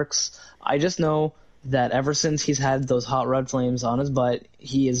how it works. I just know that ever since he's had those Hot Rod Flames on his butt,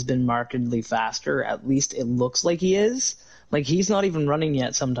 he has been markedly faster. At least it looks like he is. Like, he's not even running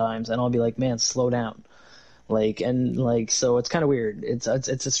yet sometimes, and I'll be like, man, slow down. So it's kind of weird. It's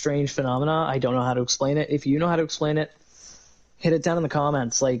a strange phenomena. I don't know how to explain it. If you know how to explain it, hit it down in the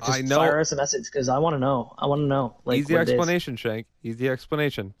comments. Like, just fire us a message, because I want to know. Like, easy explanation, Shank. Easy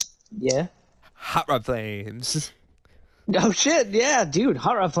explanation. Yeah? Hot Rod Flames. Oh, shit, yeah, dude,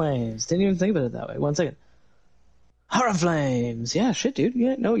 Hot Rod Flames. Didn't even think about it that way. 1 second. Hot Rod Flames. Yeah, shit, dude.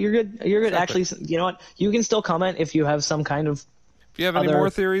 Yeah, no, you're good. You're good. Exactly. Actually, you know what? You can still comment if you have some kind of... If you have any more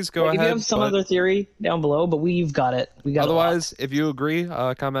theories, go ahead. If you have some other theory, down below, but we've got it. Otherwise, if you agree,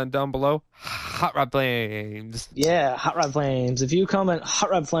 comment down below. Hot Rod Flames. Yeah, Hot Rod Flames. If you comment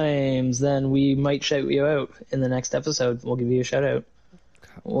Hot Rod Flames, then we might shout you out in the next episode. We'll give you a shout out.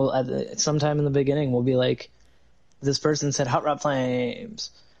 At sometime in the beginning, we'll be like, this person said Hot Rod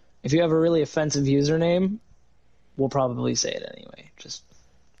Flames. If you have a really offensive username, we'll probably say it anyway.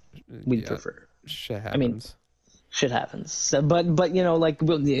 We'd prefer. Shit happens. I mean, shit happens. So, but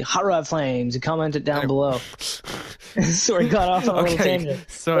the Hot Rod Flames. You comment it down below. Sorry, got off on a little tangent.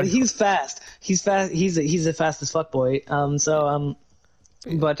 But he's fast. He's fast. He's the fastest fuckboy. So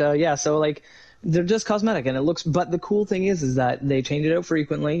like, they're just cosmetic, and it looks. But the cool thing is that they change it out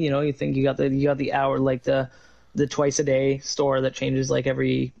frequently. You think you got the hour, like the twice a day store that changes like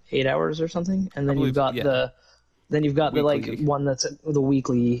every 8 hours or something, and then you've got the like one that's the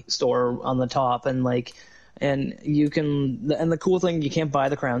weekly store on the top, and you can, and the cool thing, you can't buy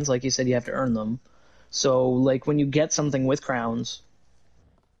the crowns, like you said, you have to earn them. So like when you get something with crowns,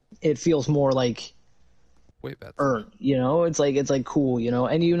 it feels more like way better. Earn, it's like cool,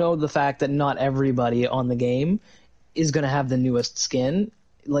 and the fact that not everybody on the game is gonna have the newest skin.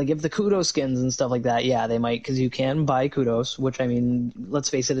 Like, if the kudos skins and stuff like that, yeah, they might, because you can buy kudos, which, I mean, let's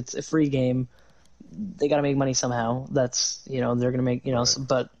face it, it's a free game. They got to make money somehow. That's, they're going to make, right.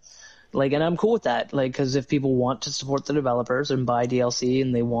 But, like, and I'm cool with that. Like, because if people want to support the developers and buy DLC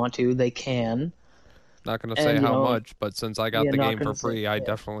and they want to, they can. Not going to say how much, but since I got the game for free, I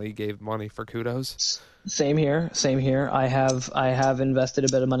definitely gave money for kudos. Same here. I have invested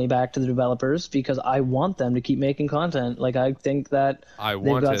a bit of money back to the developers because I want them to keep making content. Like, I think that I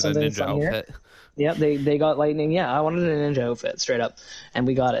wanted a ninja outfit. Yeah, they got lightning. Yeah, I wanted a ninja outfit, straight up, and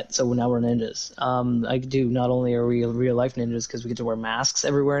we got it. So now we're ninjas. I do. Not only are we real life ninjas because we get to wear masks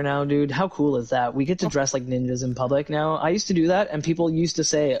everywhere now, dude. How cool is that? We get to dress like ninjas in public now. I used to do that, and people used to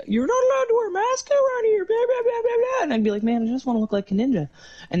say, "You're not allowed to wear mask around here, blah, blah, blah, blah, blah. And I'd be like, man, I just want to look like a ninja.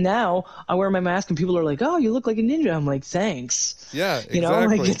 And now I wear my mask and people are like, oh, you look like a ninja. I'm like, thanks. Yeah, exactly. You know,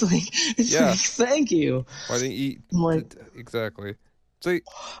 like, it's like, thank you. Why didn't you eat? Like, exactly. So,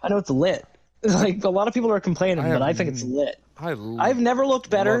 I know it's lit. Like, a lot of people are complaining, but I think it's lit. I've never looked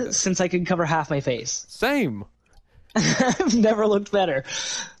better since I could cover half my face. Same. I've never looked better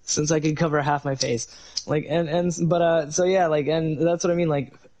since I could cover half my face. Like, so yeah, like, and that's what I mean.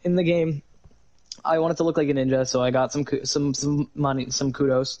 Like, in the game, I wanted to look like a ninja, so I got some money, some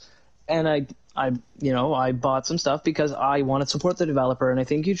kudos, and I bought some stuff because I want to support the developer, and I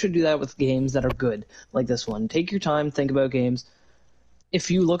think you should do that with games that are good, like this one. Take your time, think about games. If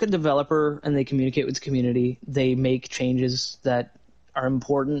you look at developer and they communicate with the community, they make changes that are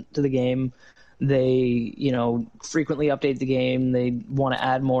important to the game. They, frequently update the game. They want to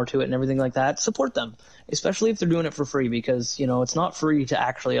add more to it and everything like that. Support them, especially if they're doing it for free because, it's not free to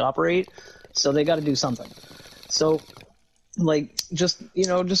actually operate. So they got to do something. So, like, just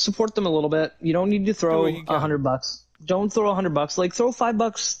support them a little bit. You don't need to throw $100. Don't throw $100. Like, throw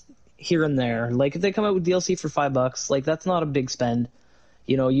 $5 here and there. Like, if they come out with DLC for $5, like, that's not a big spend.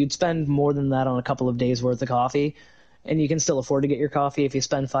 You'd spend more than that on a couple of days worth of coffee. And you can still afford to get your coffee if you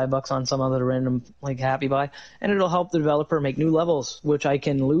spend $5 on some other random, like, Happy Buy. And it'll help the developer make new levels, which I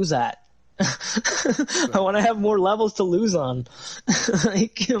can lose at. I want to have more levels to lose on.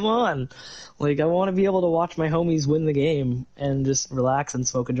 Like, come on. Like, I want to be able to watch my homies win the game and just relax and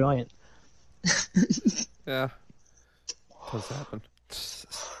smoke a joint. Yeah. Does happen.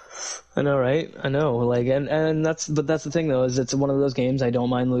 I know, right? I know. Like, and that's the thing though, is it's one of those games I don't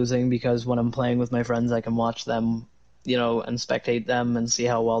mind losing because when I'm playing with my friends, I can watch them, and spectate them and see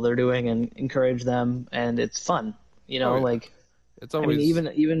how well they're doing and encourage them, and it's fun. Like, it's always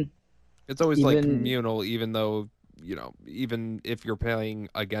even it's always like communal, even though even if you're playing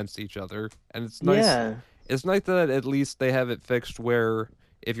against each other, and it's nice. Yeah. It's nice that at least they have it fixed where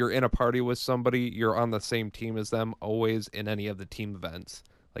if you're in a party with somebody, you're on the same team as them always in any of the team events.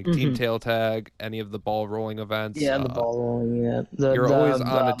 Like team tail tag, any of the ball rolling events. Yeah, the ball rolling, yeah. You're always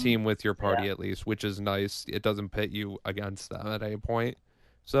on a team with your party at least, which is nice. It doesn't pit you against them at any point.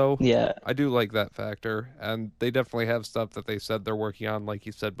 So yeah, I do like that factor. And they definitely have stuff that they said they're working on, like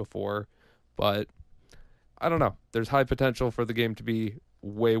you said before. But I don't know. There's high potential for the game to be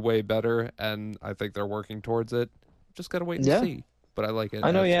way, way better, and I think they're working towards it. Just gotta wait and see. But I like it.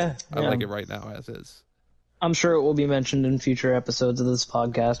 I know, I like it right now as is. I'm sure it will be mentioned in future episodes of this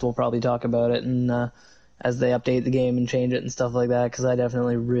podcast. We'll probably talk about it and as they update the game and change it and stuff like that, because I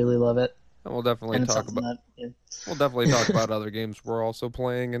definitely really love it. And we'll definitely talk about we'll definitely talk about other games we're also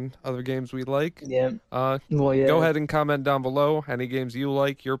playing and other games we like. Yeah. Well, yeah. Go ahead and comment down below any games you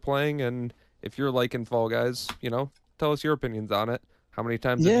like, you're playing, and if you're liking Fall Guys, tell us your opinions on it. How many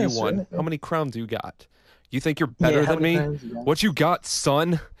times have you won? How many crowns you got? You think you're better than me? What you got,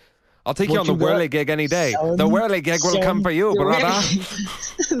 son? I'll take you on the whirligig any day. The whirligig will come for you, brother.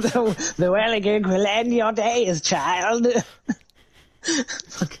 The whirligig will end your days, child.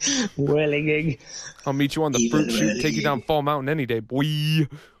 Whirligig. I'll meet you on the fruit shoot, take you down Fall Mountain any day, boy.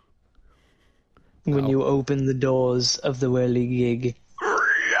 When you open the doors of the whirligig.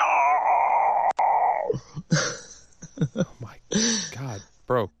 Oh my God.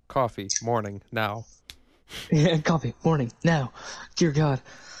 Bro, coffee, morning, now. Yeah, coffee, morning, now. Dear God.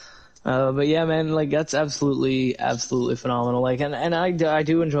 But yeah, man, like that's absolutely phenomenal. Like, and I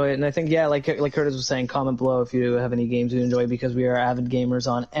do enjoy it, and I think like Curtis was saying, comment below if you have any games you enjoy because we are avid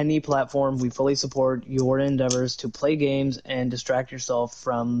gamers on any platform. We fully support your endeavors to play games and distract yourself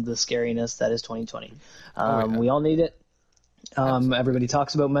from the scariness that is 2020. We all need it. Everybody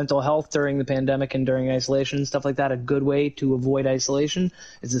talks about mental health during the pandemic and during isolation, stuff like that. A good way to avoid isolation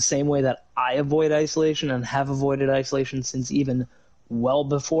is the same way that I avoid isolation and have avoided isolation since even well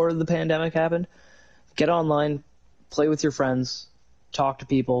before the pandemic happened. Get online, play with your friends, talk to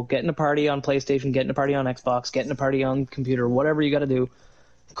people, get in a party on PlayStation, get in a party on Xbox, get in a party on computer, whatever you got to do.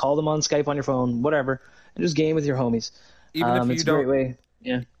 Call them on Skype on your phone, whatever, and just game with your homies. Even if you it's don't, a great way.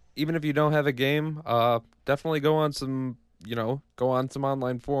 Yeah. Even if you don't have a game, definitely go on some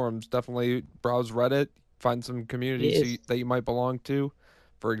online forums. Definitely browse Reddit, find some communities that you might belong to.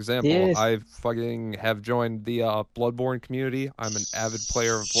 For example, I fucking have joined the Bloodborne community. I'm an avid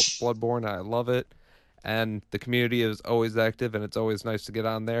player of Bloodborne, and I love it. And the community is always active, and it's always nice to get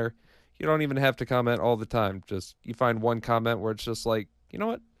on there. You don't even have to comment all the time. Just you find one comment where it's just like, you know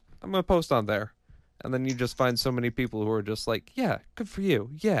what? I'm going to post on there. And then you just find so many people who are just like, yeah, good for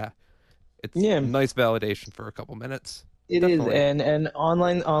you. Yeah. It's nice validation for a couple minutes. It is, and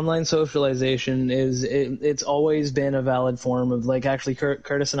online socialization it's always been a valid form of, like, actually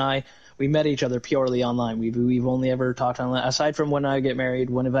Curtis and I, we met each other purely online. We've only ever talked online, aside from when I get married,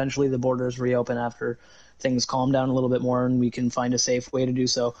 when eventually the borders reopen after things calm down a little bit more and we can find a safe way to do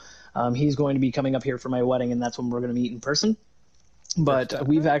so. He's going to be coming up here for my wedding, and that's when we're going to meet in person. But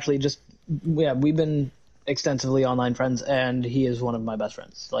we've actually we've been extensively online friends, and he is one of my best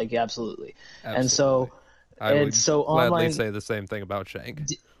friends. Like, absolutely. And so I would so gladly online, say the same thing about Shank.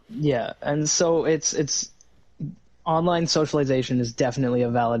 yeah. And so it's online socialization is definitely a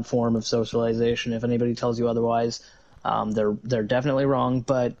valid form of socialization. If anybody tells you otherwise, they're definitely wrong.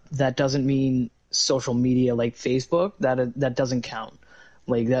 But that doesn't mean social media like Facebook that doesn't count.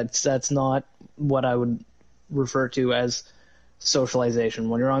 Like that's not what I would refer to as socialization.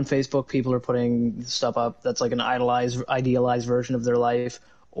 When you're on Facebook, people are putting stuff up that's like an idealized version of their life,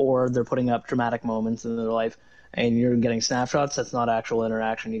 or they're putting up dramatic moments in their life, and you're getting snapshots. That's not actual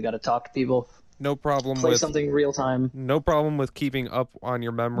interaction. You got to talk to people. No problem Play with something real time. No problem with keeping up on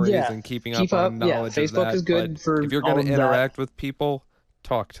your memories and keep up on knowledge of Facebook that. is good for if you're going to interact with people,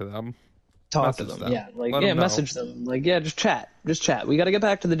 talk to them. Talk to them. Yeah, like Let them know. message them. Like just chat. We got to get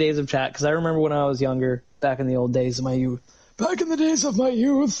back to the days of chat, because I remember when I was younger, back in the old days of my youth. Back in the days of my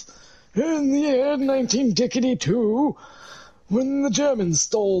youth, in the year 1952, when the Germans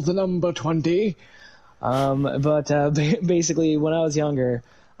stole the number 20. Basically, when I was younger,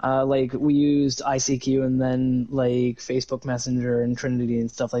 like we used ICQ and then like Facebook Messenger and Trinity and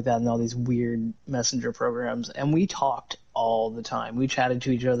stuff like that, and all these weird messenger programs, and we talked all the time. We chatted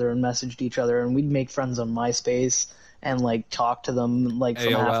to each other and messaged each other, and we'd make friends on MySpace and like talk to them like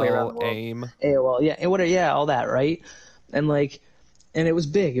from AOL, halfway around the world. AIM. AOL, all that, right? And it was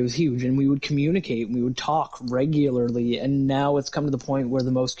big, it was huge, and we would communicate, and we would talk regularly, and now it's come to the point where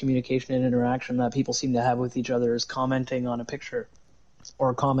the most communication and interaction that people seem to have with each other is commenting on a picture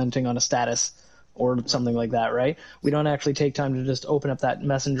or commenting on a status or something like that, right? We don't actually take time to just open up that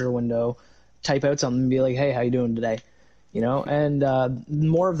messenger window, type out something and be like, hey, how you doing today? You know, and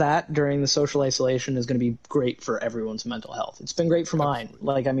more of that during the social isolation is going to be great for everyone's mental health. It's been great for mine.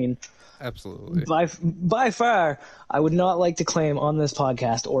 Like, I mean, absolutely. By far, I would not like to claim on this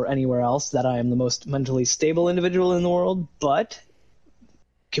podcast or anywhere else that I am the most mentally stable individual in the world, but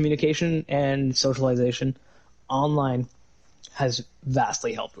communication and socialization online has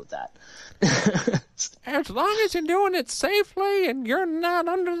vastly helped with that. As long as you're doing it safely and you're not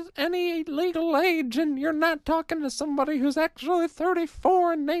under any legal age and you're not talking to somebody who's actually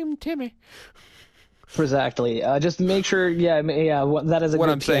 34 and named Timmy. Exactly. Just make sure. That is a what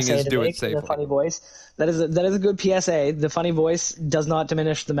good I'm PSA saying is do it safely. safely. The funny voice. That is a good PSA. The funny voice does not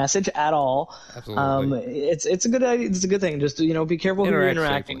diminish the message at all. Absolutely. It's a good thing. Just be careful who you're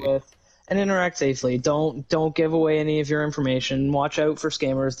interacting with. And interact safely. Don't give away any of your information. Watch out for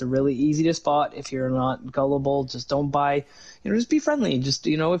scammers. They're really easy to spot if you're not gullible. Just don't buy. Just be friendly. Just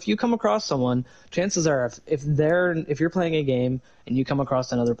if you come across someone, chances are if you're playing a game and you come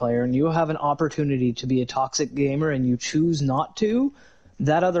across another player and you have an opportunity to be a toxic gamer and you choose not to,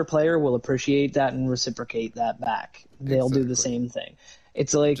 that other player will appreciate that and reciprocate that back. They'll do the same thing.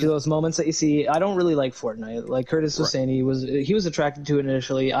 It's like those moments that you see. I don't really like Fortnite. Like Curtis was saying, he was attracted to it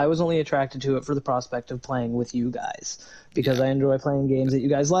initially. I was only attracted to it for the prospect of playing with you guys because I enjoy playing games that you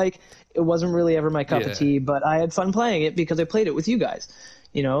guys like. It wasn't really ever my cup of tea, but I had fun playing it because I played it with you guys.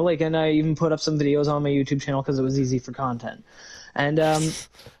 And I even put up some videos on my YouTube channel because it was easy for content. And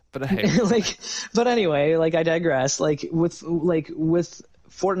but hey. but anyway, I digress. With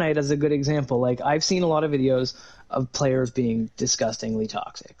Fortnite as a good example, I've seen a lot of videos of players being disgustingly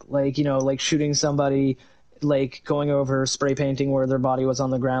toxic. Shooting somebody, going over, spray painting where their body was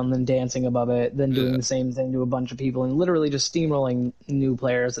on the ground, then dancing above it, then doing the same thing to a bunch of people, and literally just steamrolling new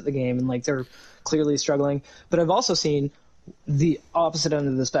players at the game, and they're clearly struggling. But I've also seen the opposite end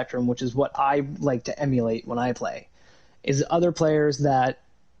of the spectrum, which is what I like to emulate when I play, is other players that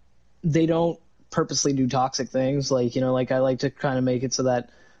they don't purposely do toxic things. I like to kind of make it so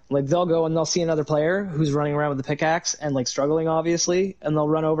that they'll go and they'll see another player who's running around with a pickaxe and struggling obviously, and they'll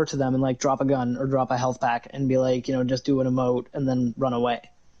run over to them and drop a gun or drop a health pack and be just do an emote and then run away,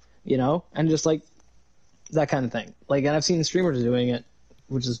 and just that kind of thing. And I've seen streamers doing it,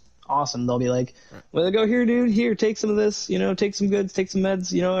 which is awesome. They'll be like, well, they go, here, dude, here, take some of this, take some goods, take some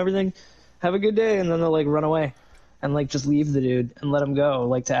meds, everything, have a good day. And then they'll run away and just leave the dude and let him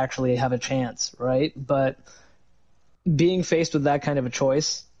go, to actually have a chance. Right. But being faced with that kind of a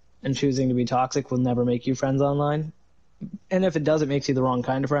choice and choosing to be toxic will never make you friends online. And if it does, it makes you the wrong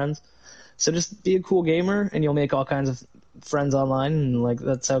kind of friends. So just be a cool gamer and you'll make all kinds of friends online. And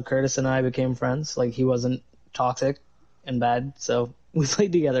that's how Curtis and I became friends. He wasn't toxic and bad. So we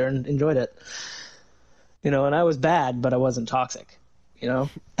played together and enjoyed it. And I was bad, but I wasn't toxic,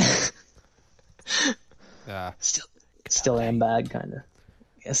 Yeah. Still am bad, kind of.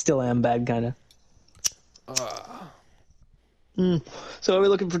 Yeah, still am bad, kind of. So are we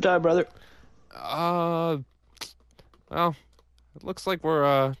looking for time, brother? Well, it looks like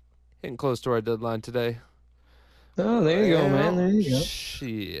we're getting close to our deadline today. Oh, there you go, man. There you go.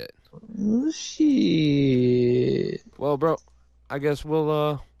 Shit. Shit. Well, bro, I guess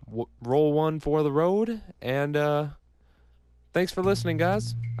we'll roll one for the road, and thanks for listening,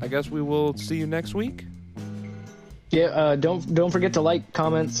 guys. I guess we will see you next week. Yeah, don't forget to like,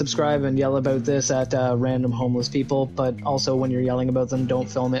 comment, subscribe, and yell about this at random homeless people. But also, when you're yelling about them, don't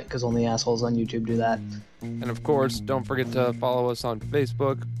film it, because only assholes on YouTube do that. And of course, don't forget to follow us on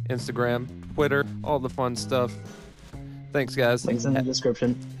Facebook, Instagram, Twitter, all the fun stuff. Thanks, guys. Links in the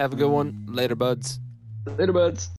description. Have a good one. Later, buds. Later, buds.